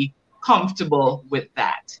already comfortable with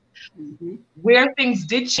that. Mm-hmm. Where things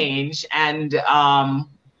did change and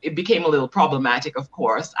it became a little problematic, of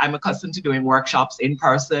course. I'm accustomed to doing workshops in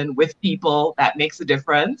person with people. That makes a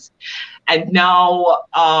difference. And now,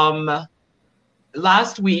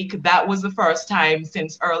 last week, that was the first time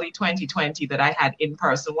since early 2020 that I had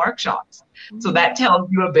in-person workshops. So that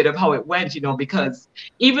tells you a bit of how it went, because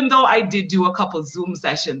even though I did do a couple Zoom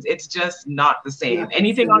sessions, it's just not the same.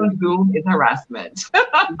 Anything on Zoom is harassment.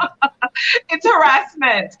 It's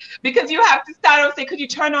harassment because you have to start and say, could you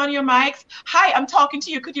turn on your mics? Hi, I'm talking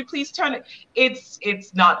to you. Could you please turn it?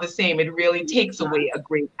 It's not the same. It really takes away a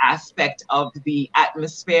great aspect of the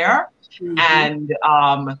atmosphere and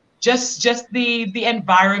just the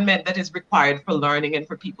environment that is required for learning and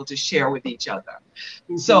for people to share with each other.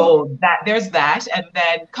 So there's that. And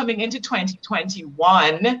then coming into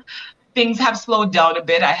 2021, things have slowed down a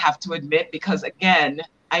bit, I have to admit, because again,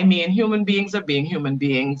 human beings are being human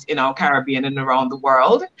beings in our Caribbean and around the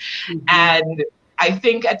world. And I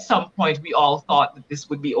think at some point we all thought that this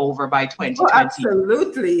would be over by 2020. Oh,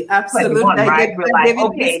 absolutely. Right?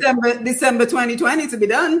 December 2020 to be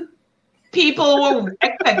done. People were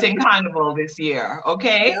expecting Carnival this year,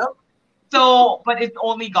 okay? Yep. So, but it's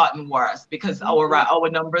only gotten worse because our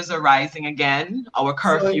numbers are rising again. Our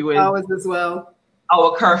curfew ours as well.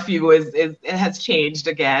 Our curfew it has changed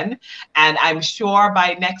again, and I'm sure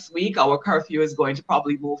by next week our curfew is going to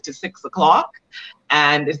probably move to 6 o'clock,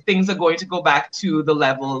 and things are going to go back to the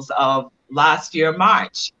levels of last year,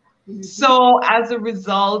 March. So as a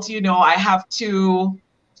result,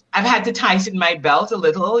 I've had to tighten my belt a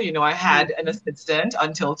little. I had an assistant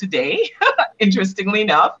until today, interestingly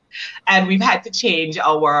enough, and we've had to change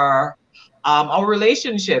our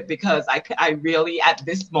relationship because I really, at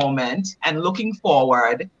this moment and looking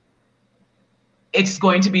forward, it's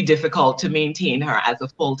going to be difficult to maintain her as a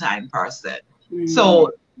full-time person.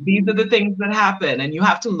 So these are the things that happen, and you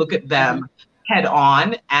have to look at them head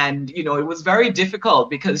on. And, it was very difficult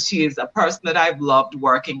because she is a person that I've loved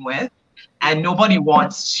working with. And nobody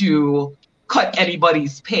wants to cut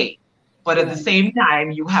anybody's pay. But at the same time,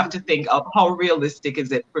 you have to think of how realistic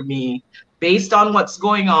is it for me, based on what's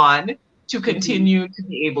going on, to continue to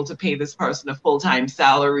be able to pay this person a full-time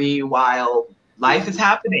salary while Life is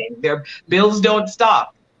happening. Their bills don't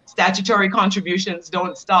stop. Statutory contributions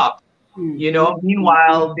don't stop. You know,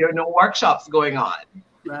 meanwhile, there are no workshops going on.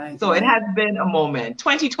 Right. So it has been a moment.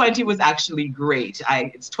 2020 was actually great.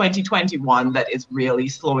 It's 2021 that is really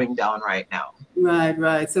slowing down right now. Right,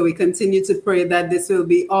 right. So we continue to pray that this will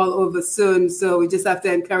be all over soon. So we just have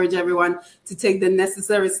to encourage everyone to take the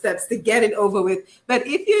necessary steps to get it over with. But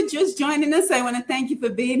if you're just joining us, I want to thank you for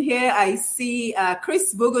being here. I see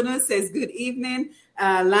Chris Bugunu says, good evening.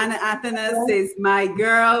 Lana Athena says, my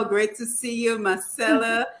girl, great to see you.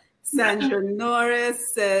 Marcella. Sandra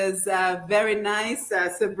Norris says, very nice.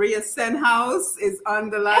 Sabria Senhouse is on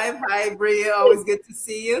the live. Hi, Bria. Always good to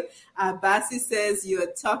see you. Bassi says, you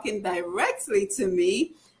are talking directly to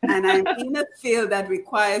me, and I'm in a field that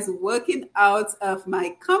requires working out of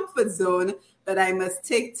my comfort zone, but I must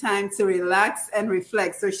take time to relax and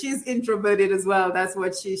reflect. So she's introverted as well. That's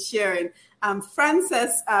what she's sharing.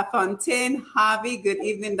 Frances Fontaine Harvey, good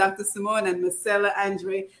evening, Dr. Simone and Marcella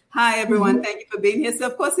Andre. Hi, everyone. Thank you for being here. So,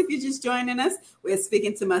 of course, if you're just joining us, we're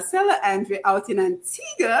speaking to Marcella Andre out in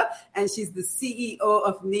Antigua, and she's the CEO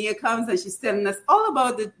of Neocoms, and she's telling us all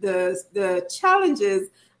about the challenges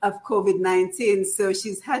of COVID-19. So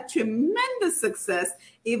she's had tremendous success,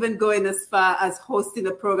 even going as far as hosting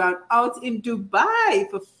a program out in Dubai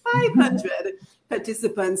for 500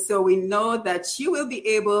 participants. So we know that she will be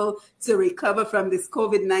able to recover from this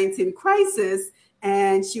COVID-19 crisis,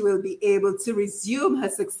 and she will be able to resume her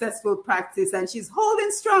successful practice. And she's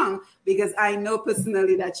holding strong, because I know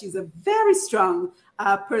personally that she's a very strong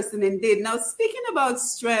person indeed. Now, speaking about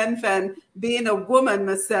strength and being a woman,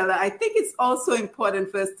 Marcella, I think it's also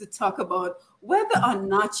important for us to talk about whether or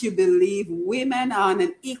not you believe women are on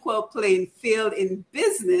an equal playing field in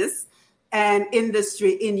business and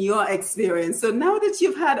industry in your experience. So now that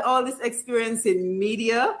you've had all this experience in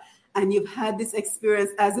media and you've had this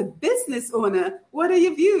experience as a business owner, what are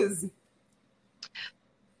your views?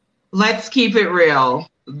 Let's keep it real.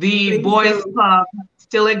 The boys' club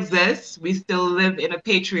still exists. We still live in a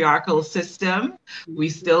patriarchal system. We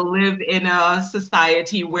still live in a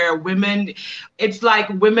society where women, it's like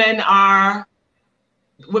women have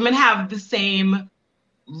the same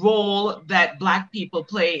role that Black people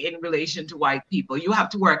play in relation to white people. You have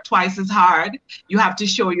to work twice as hard. You have to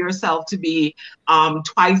show yourself to be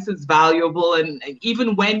twice as valuable. And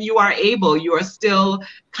even when you are able, you are still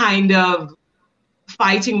kind of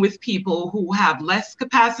fighting with people who have less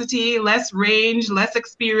capacity, less range, less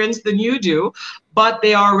experience than you do, but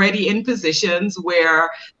they are already in positions where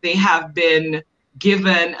they have been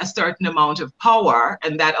given a certain amount of power,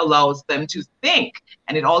 and that allows them to think.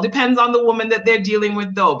 And it all depends on the woman that they're dealing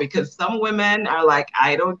with, though, because some women are like,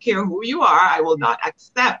 I don't care who you are, I will not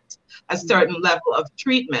accept a certain level of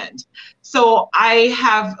treatment. So I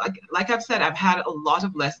have, like I've said, I've had a lot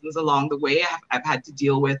of lessons along the way. I've had to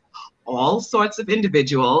deal with all sorts of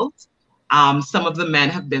individuals. Some of the men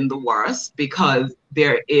have been the worst, because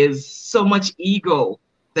there is so much ego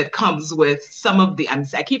that comes with some of the,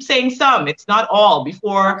 I keep saying some, it's not all,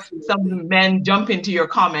 before some men jump into your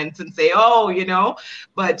comments and say, oh, you know,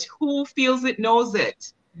 but who feels it knows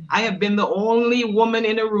it. I have been the only woman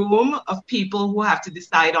in a room of people who have to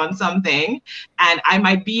decide on something, and I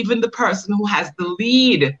might be even the person who has the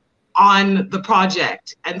lead on the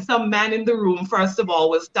project. And some man in the room, first of all,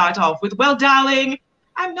 will start off with, well, darling,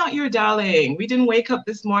 I'm not your darling. We didn't wake up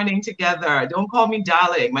this morning together. Don't call me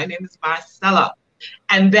darling. My name is Marcella.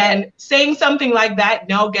 And then saying something like that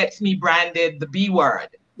now gets me branded the B word.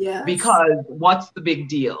 Yes. Because what's the big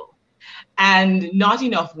deal? And not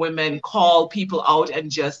enough women call people out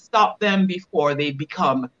and just stop them before they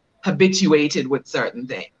become habituated with certain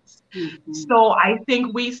things. Mm-hmm. So I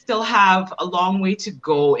think we still have a long way to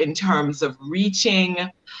go in terms of reaching.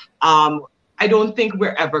 I don't think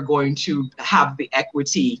we're ever going to have the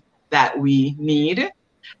equity that we need,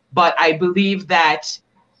 but I believe that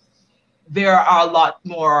there are a lot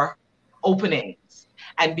more openings.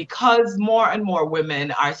 And because more and more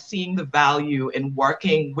women are seeing the value in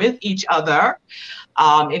working with each other,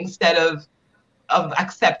 instead of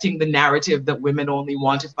accepting the narrative that women only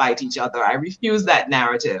want to fight each other. I refuse that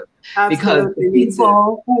narrative. Absolutely.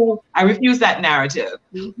 I refuse that narrative.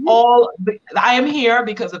 Mm-hmm. I am here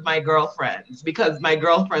because of my girlfriends, because my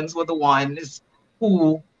girlfriends were the ones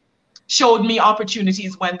who showed me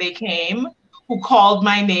opportunities when they came, who called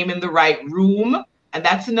my name in the right room. And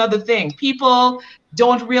that's another thing. People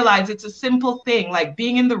don't realize it's a simple thing, like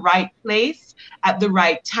being in the right place at the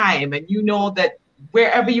right time. And you know that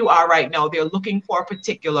wherever you are right now, they're looking for a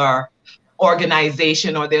particular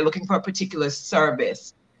organization or they're looking for a particular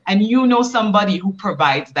service. and you know somebody who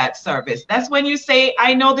provides that service, that's when you say,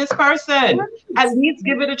 I know this person. At least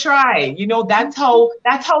give it a try. You know, that's how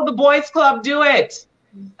the boys club do it.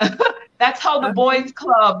 That's how the boys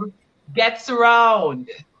club gets around,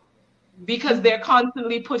 because they're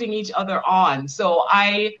constantly putting each other on. So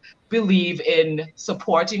I believe in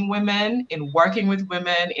supporting women, in working with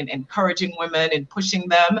women, in encouraging women, in pushing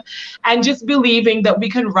them, and just believing that we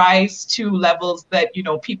can rise to levels that, you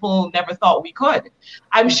know, people never thought we could.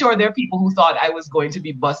 I'm sure there are people who thought I was going to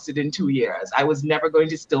be busted in 2 years. I was never going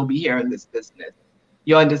to still be here in this business.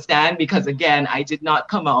 You understand? Because again, I did not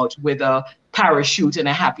come out with a parachute and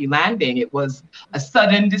a happy landing. It was a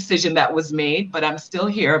sudden decision that was made, but I'm still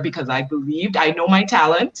here because I believed. I know my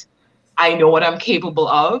talent. I know what I'm capable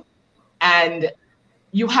of. And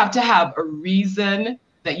you have to have a reason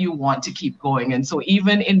that you want to keep going. And so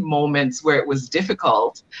even in moments where it was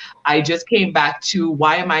difficult, I just came back to,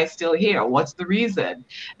 why am I still here? What's the reason?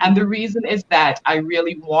 And the reason is that I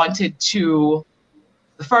really wanted to.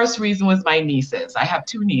 The first reason was my nieces. I have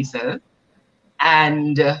 2 nieces,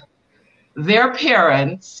 and their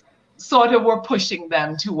parents sort of were pushing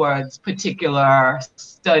them towards particular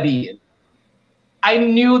studies. I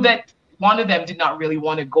knew that one of them did not really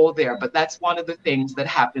want to go there, but that's one of the things that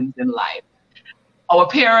happens in life. Our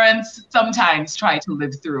parents sometimes try to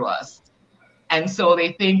live through us. And so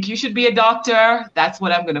they think, you should be a doctor. That's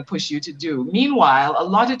what I'm going to push you to do. Meanwhile, a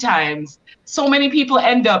lot of times, so many people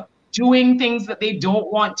end up doing things that they don't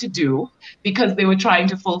want to do because they were trying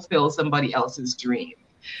to fulfill somebody else's dream.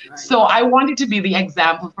 Right. So I wanted to be the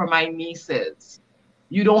example for my nieces.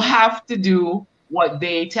 You don't have to do what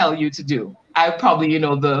they tell you to do. I probably, you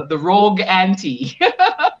know, the rogue auntie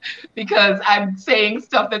because I'm saying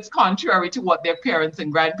stuff that's contrary to what their parents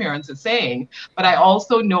and grandparents are saying. But I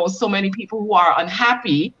also know so many people who are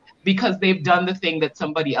unhappy because they've done the thing that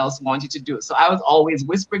somebody else wanted to do. So I was always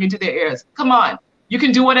whispering into their ears, come on, you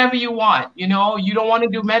can do whatever you want. You know, you don't want to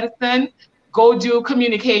do medicine, go do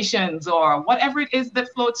communications or whatever it is that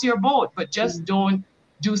floats your boat, but just don't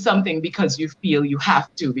do something because you feel you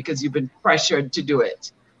have to, because you've been pressured to do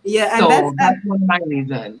it. Yeah, and so that's one of my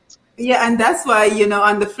reasons. Yeah, and that's why, you know,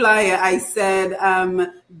 on the flyer I said,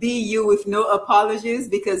 be you with no apologies,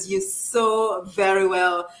 because you so very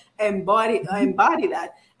well embody that.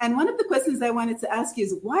 And one of the questions I wanted to ask you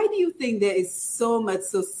is, why do you think there is so much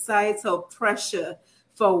societal pressure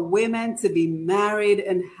for women to be married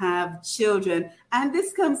and have children? And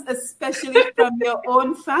this comes especially from your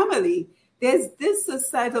own family. There's this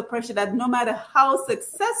societal pressure that no matter how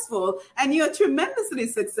successful, and you're tremendously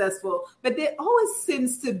successful, but there always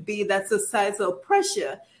seems to be that societal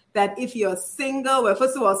pressure that if you're single, well,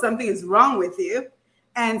 first of all, something is wrong with you.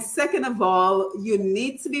 And second of all, you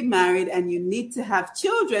need to be married and you need to have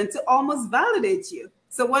children to almost validate you.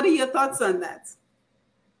 So what are your thoughts on that?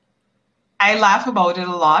 I laugh about it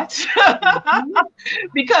a lot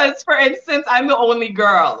because, for instance, I'm the only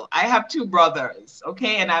girl. I have 2 brothers,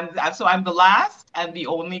 okay? And I'm the last and the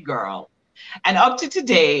only girl. And up to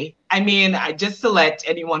today, I mean, just to let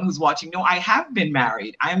anyone who's watching know, I have been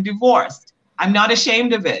married. I am divorced. I'm not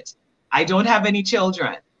ashamed of it. I don't have any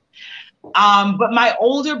children. But my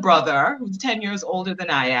older brother, who's 10 years older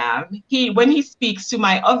than I am, when he speaks to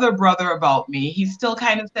my other brother about me, he still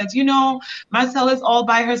kind of says, you know, Marcella's all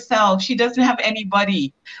by herself. She doesn't have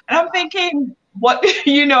anybody. And I'm thinking, what,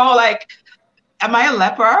 you know, like, am I a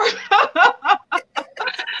leper?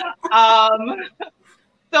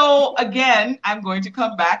 So again, I'm going to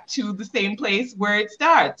come back to the same place where it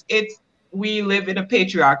starts. We live in a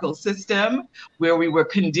patriarchal system where we were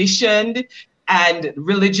conditioned, and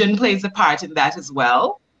religion plays a part in that as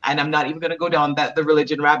well. And I'm not even going to go down the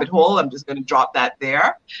religion rabbit hole. I'm just going to drop that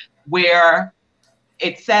there, where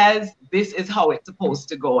it says this is how it's supposed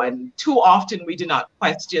to go. And too often we do not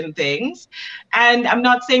question things. And I'm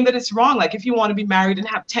not saying that it's wrong. Like, if you want to be married and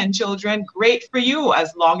have 10 children, great for you,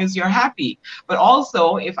 as long as you're happy. But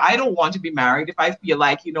also, if I don't want to be married, if I feel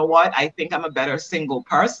like, you know what, I think I'm a better single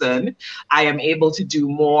person, I am able to do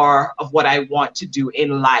more of what I want to do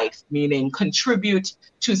in life, meaning contribute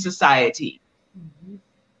to society. Mm-hmm.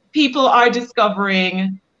 People are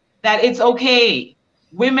discovering that it's okay.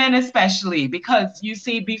 Women especially, because you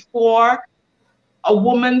see, before, a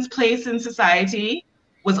woman's place in society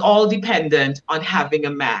was all dependent on having a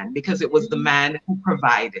man, because it was the man who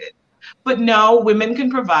provided. But now women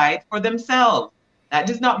can provide for themselves. That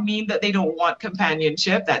does not mean that they don't want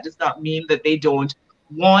companionship. That does not mean that they don't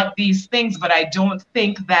want these things. But I don't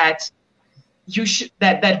think that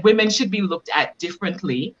that women should be looked at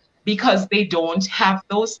differently because they don't have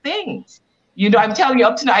those things. You know, I'm telling you,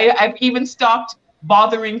 up to now, I've even stopped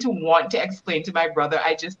bothering to want to explain to my brother.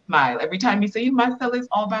 I just smile. Every time he says, Marcella is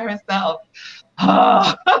all by herself.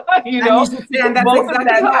 You know, and that's both exactly of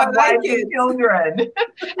them how I have like wives and it. children.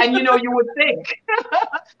 And, you know, you would think,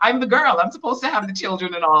 I'm the girl. I'm supposed to have the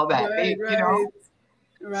children and all that. Right, You know?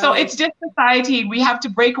 right. So it's just society. We have to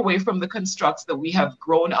break away from the constructs that we have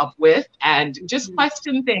grown up with and just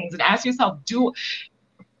question things and ask yourself,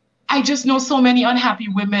 I just know so many unhappy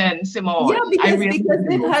women, Simone. Yeah, because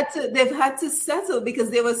they've had to settle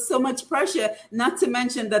because there was so much pressure, not to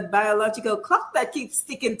mention that biological clock that keeps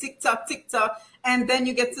ticking, tick-tock, tick-tock. And then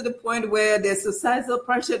you get to the point where there's societal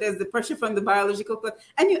pressure, there's the pressure from the biological clock,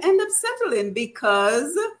 and you end up settling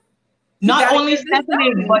because not only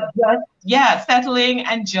settling, but just settling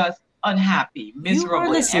and just unhappy, miserable. You are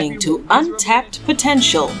listening to Untapped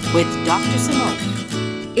Potential with Dr. Simone.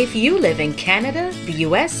 If you live in Canada, the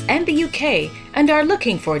US, and the UK and are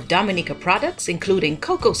looking for Dominica products including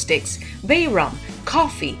cocoa sticks, bay rum,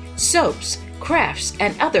 coffee, soaps, crafts,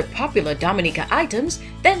 and other popular Dominica items,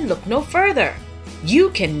 then look no further. You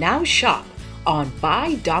can now shop on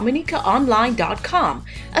BuyDominicaOnline.com,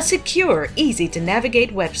 a secure,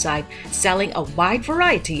 easy-to-navigate website selling a wide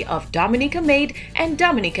variety of Dominica-made and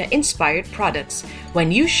Dominica-inspired products.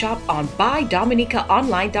 When you shop on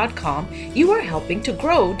BuyDominicaOnline.com, you are helping to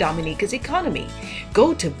grow Dominica's economy.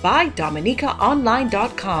 Go to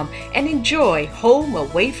BuyDominicaOnline.com and enjoy home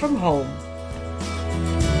away from home.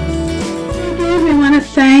 We want to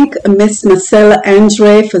thank Miss Marcella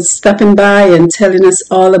Andre for stopping by and telling us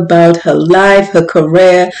all about her life, her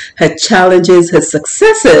career, her challenges, her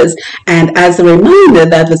successes. And as a reminder,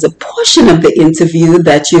 that was a portion of the interview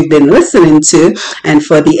that you've been listening to. And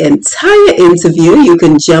for the entire interview, you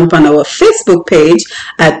can jump on our Facebook page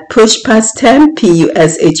at PushPast10,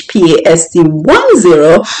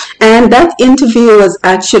 PUSHPAST10. And that interview was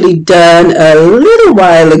actually done a little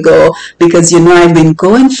while ago because, you know, I've been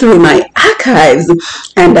going through my archives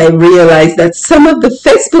and I realized that some of the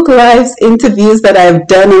Facebook Lives interviews that I've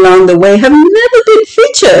done along the way have never been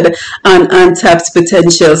featured on Untapped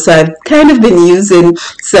Potential. So I've kind of been using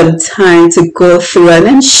some time to go through and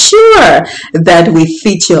ensure that we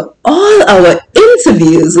feature all our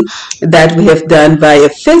interviews that we have done via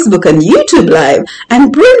Facebook and YouTube Live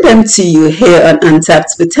and bring them to you here on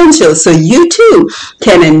Untapped Potential so you too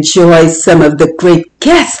can enjoy some of the great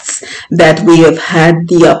guests that we have had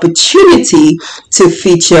the opportunity to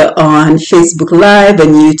feature on Facebook Live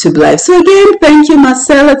and YouTube Live. So again, thank you,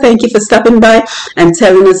 Marcella. Thank you for stopping by and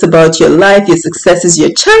telling us about your life, your successes,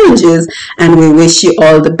 your challenges, and we wish you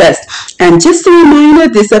all the best. And just a reminder,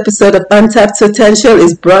 this episode of Untapped Potential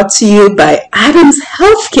is brought to you by Adams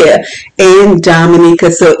Healthcare in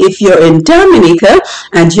Dominica. So if you're in Dominica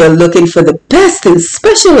and you're looking for the best in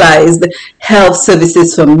specialized health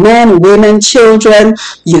services for men, women, children,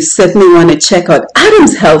 you certainly want to check out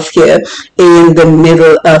Adams Healthcare in the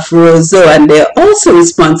middle of Roseau. And they're also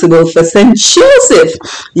responsible for St. Joseph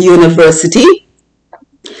University.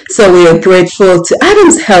 So we are grateful to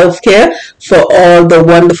Adams Healthcare for all the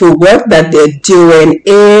wonderful work that they're doing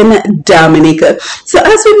in Dominica. So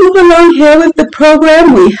as we move along here with the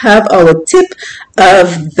program, we have our tip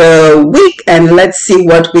of the week, and let's see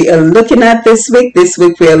what we are looking at this week. This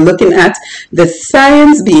week we are looking at the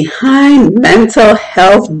science behind mental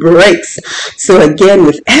health breaks. So again,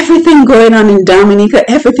 with everything going on in Dominica,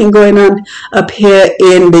 everything going on up here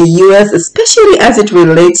in the US, especially as it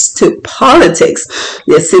relates to politics,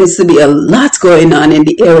 there seems to be a lot going on in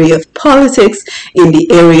the area of politics, in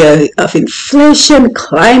the area of inflation,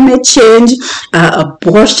 climate change,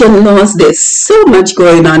 abortion laws. There's so much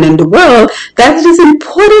going on in the world that it is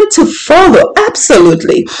important to follow.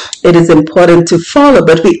 Absolutely, it is important to follow,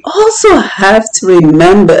 but we also have to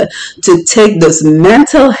remember to take those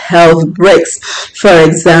mental health breaks. For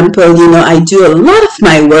example, you know, I do a lot of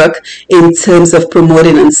my work in terms of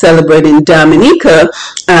promoting and celebrating Dominica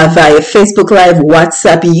via Facebook Live,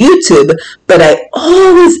 WhatsApp, YouTube, but I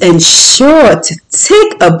always ensure to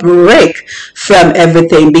take a break from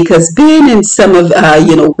everything, because being in some of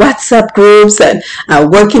WhatsApp groups and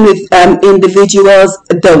working with individuals,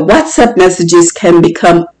 the WhatsApp messages can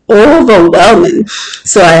become overwhelming.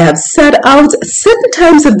 So I have set out certain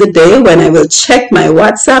times of the day when I will check my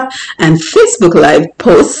WhatsApp and Facebook Live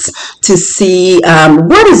posts to see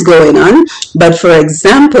what is going on. But for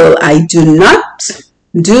example, I do not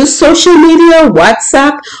do social media,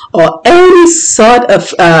 WhatsApp, or any sort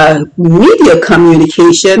of media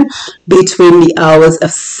communication between the hours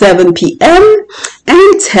of 7 p.m.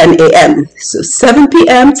 and 10 a.m. So 7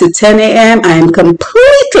 p.m. to 10 a.m. I am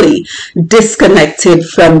completely disconnected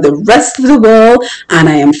from the rest of the world, and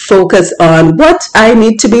I am focused on what I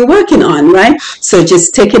need to be working on, right? So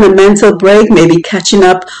just taking a mental break, maybe catching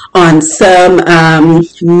up on some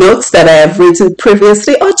notes that I have written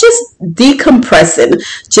previously, or just decompressing,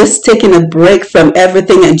 just taking a break from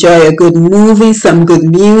everything, enjoy a good movie, some good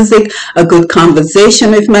music, a good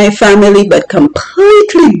conversation with my family, but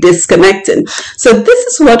completely disconnecting. So this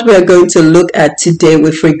is what we're going to look at today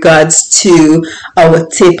with regards to our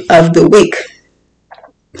tip of the week.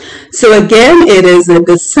 So again, it is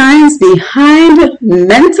the science behind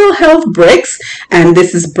mental health breaks, and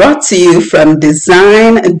this is brought to you from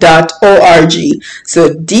design.org. So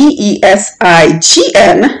DESIGN.org.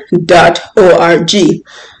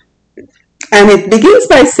 And it begins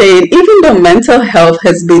by saying, even though mental health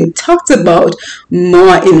has been talked about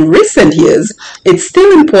more in recent years, it's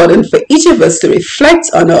still important for each of us to reflect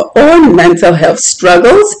on our own mental health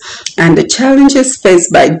struggles and the challenges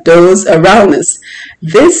faced by those around us.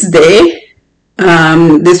 This day,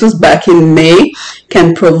 this was back in May,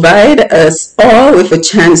 can provide us all with a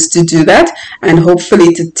chance to do that and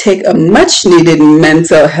hopefully to take a much needed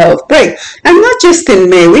mental health break. And not just in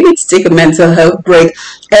May, we need to take a mental health break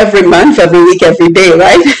every month, every week, every day,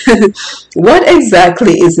 right? What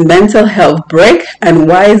exactly is mental health break and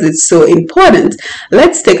why is it so important?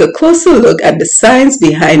 Let's take a closer look at the science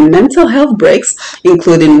behind mental health breaks,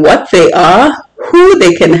 including what they are, who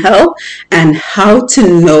they can help, and how to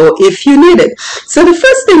know if you need it. So the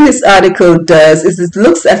first thing this article does is it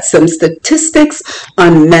looks at some statistics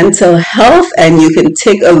on mental health, and you can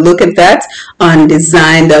take a look at that on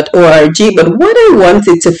design.org. But what I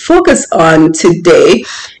wanted to focus on today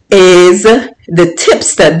is the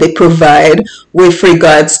tips that they provide with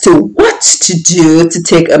regards to what to do to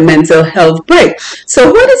take a mental health break.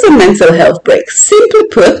 So what is a mental health break? Simply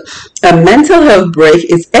put, a mental health break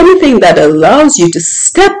is anything that allows you to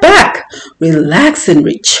step back, relax, and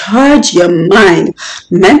recharge your mind.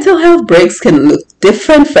 Mental health breaks can look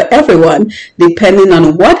different for everyone depending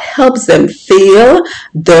on what helps them feel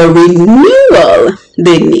the renewal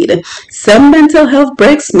they need. Some mental health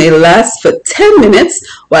breaks may last for 10 minutes,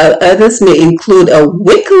 while others may include a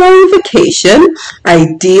week-long vacation.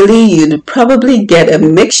 Ideally, you'd probably get a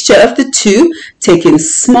mixture of the two, taking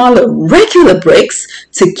smaller regular breaks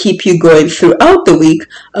to keep you going throughout the week,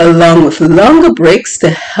 along with longer breaks to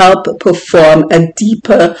help perform a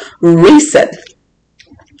deeper reset.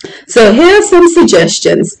 So here are some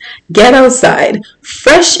suggestions. Get outside.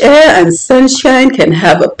 Fresh air and sunshine can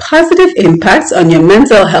have a positive impact on your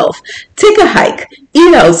mental health. Take a hike,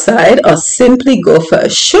 eat outside, or simply go for a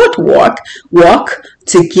short walk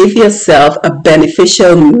to give yourself a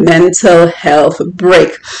beneficial mental health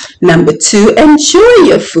break. Number 2, enjoy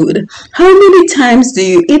your food. How many times do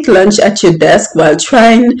you eat lunch at your desk while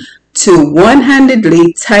trying to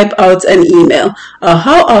one-handedly type out an email? Or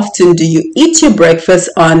how often do you eat your breakfast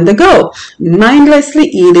on the go, mindlessly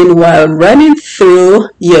eating while running through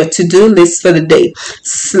your to-do list for the day?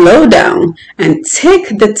 Slow down and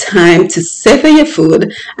take the time to savor your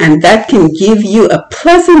food, and that can give you a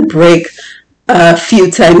pleasant break a few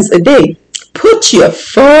times a day. Put your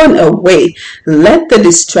phone away. Let the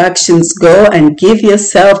distractions go and give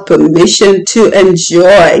yourself permission to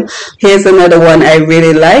enjoy. Here's another one I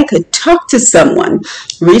really like. Talk to someone.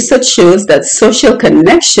 Research shows that social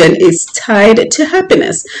connection is tied to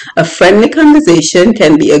happiness. A friendly conversation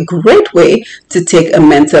can be a great way to take a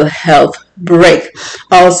mental health break.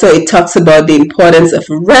 Also, it talks about the importance of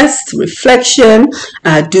rest, reflection,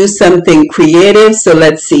 do something creative. So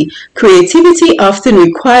let's see. Creativity often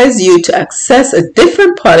requires you to access a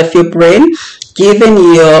different part of your brain, giving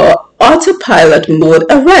your autopilot mode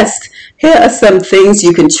a rest. Here are some things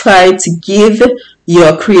you can try to give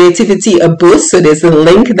your creativity a boost. So there's a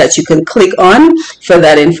link that you can click on for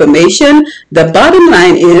that information. The bottom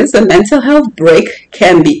line is a mental health break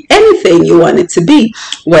can be anything you want it to be.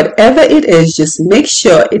 Whatever it is, just make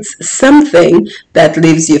sure it's something that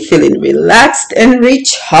leaves you feeling relaxed and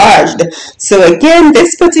recharged. So again,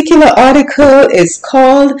 this particular article is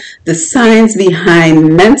called The Science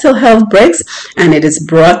Behind Mental Health Breaks, and it is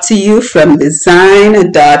brought to you from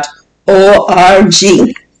design.org.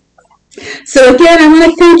 So again, I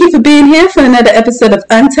want to thank you for being here for another episode of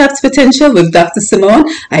Untapped Potential with Dr. Simone.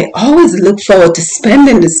 I always look forward to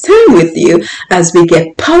spending this time with you as we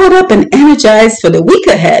get powered up and energized for the week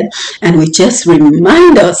ahead, and we just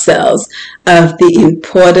remind ourselves of the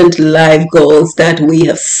important life goals that we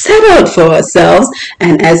have set out for ourselves.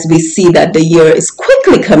 And as we see that the year is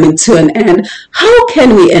quickly coming to an end, how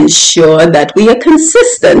can we ensure that we are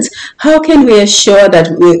consistent? How can we ensure that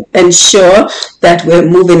we're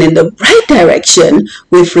moving in the right direction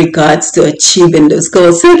with regards to achieving those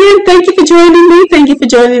goals? So again, thank you for joining me. Thank you for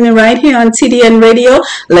joining me right here on TDN Radio.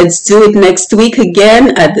 Let's do it next week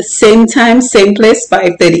again at the same time, same place,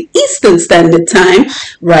 5:30 Eastern Standard Time,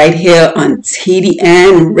 right here on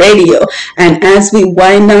TDN Radio. And as we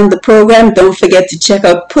wind down the program, don't forget to check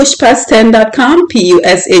out pushpast10.com,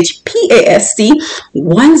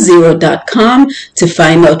 pushpast10.com, to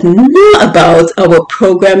find out more about our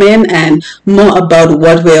programming and more about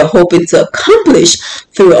what we are hoping to accomplish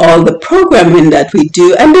through all the programming that we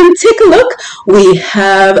do. And then take a look. We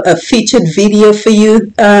have a featured video for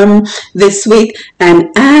you this week. And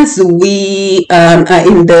as we are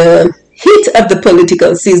in the heat of the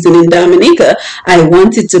political season in Dominica, I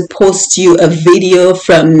wanted to post you a video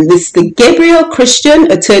from Mr. Gabriel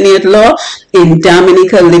Christian, attorney at law in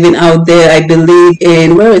Dominica, living out there, I believe,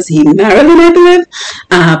 in, where is he? Maryland, I believe.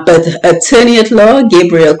 But attorney at law,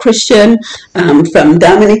 Gabriel Christian, from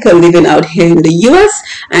Dominica, living out here in the U.S.,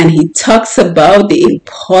 and he talks about the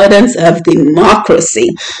importance of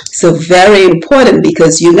democracy. So very important,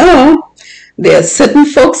 because, you know, there are certain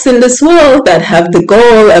folks in this world that have the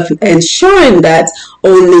goal of ensuring that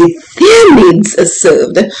only their needs are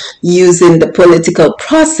served using the political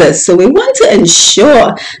process. So we want to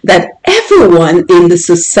ensure that everyone in the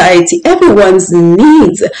society, everyone's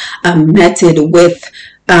needs are met with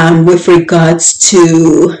regards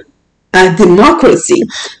to democracy.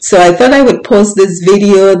 So I thought I would post this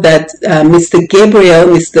video that Mr. Gabriel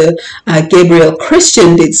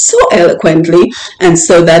Christian did so eloquently, and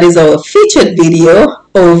so that is our featured video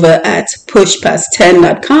over at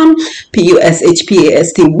pushpast10.com,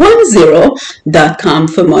 pushpast10.com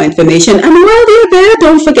for more information. And while you're there,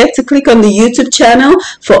 don't forget to click on the YouTube channel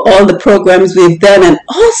for all the programs we've done, and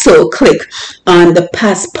also click on the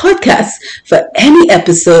past podcasts for any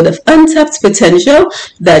episode of Untapped Potential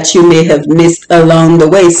that you may have missed along the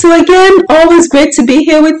way. So again, always great to be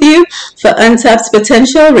here with you for Untapped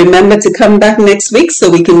Potential. Remember to come back next week so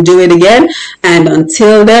we can do it again. And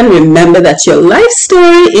until then, remember that your life story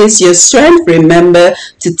is your strength. Remember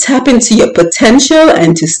to tap into your potential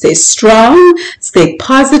and to stay strong, stay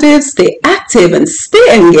positive, stay active, and stay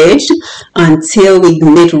engaged. Until we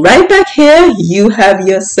meet right back here, you have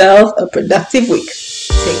yourself a productive week.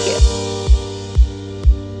 Take care.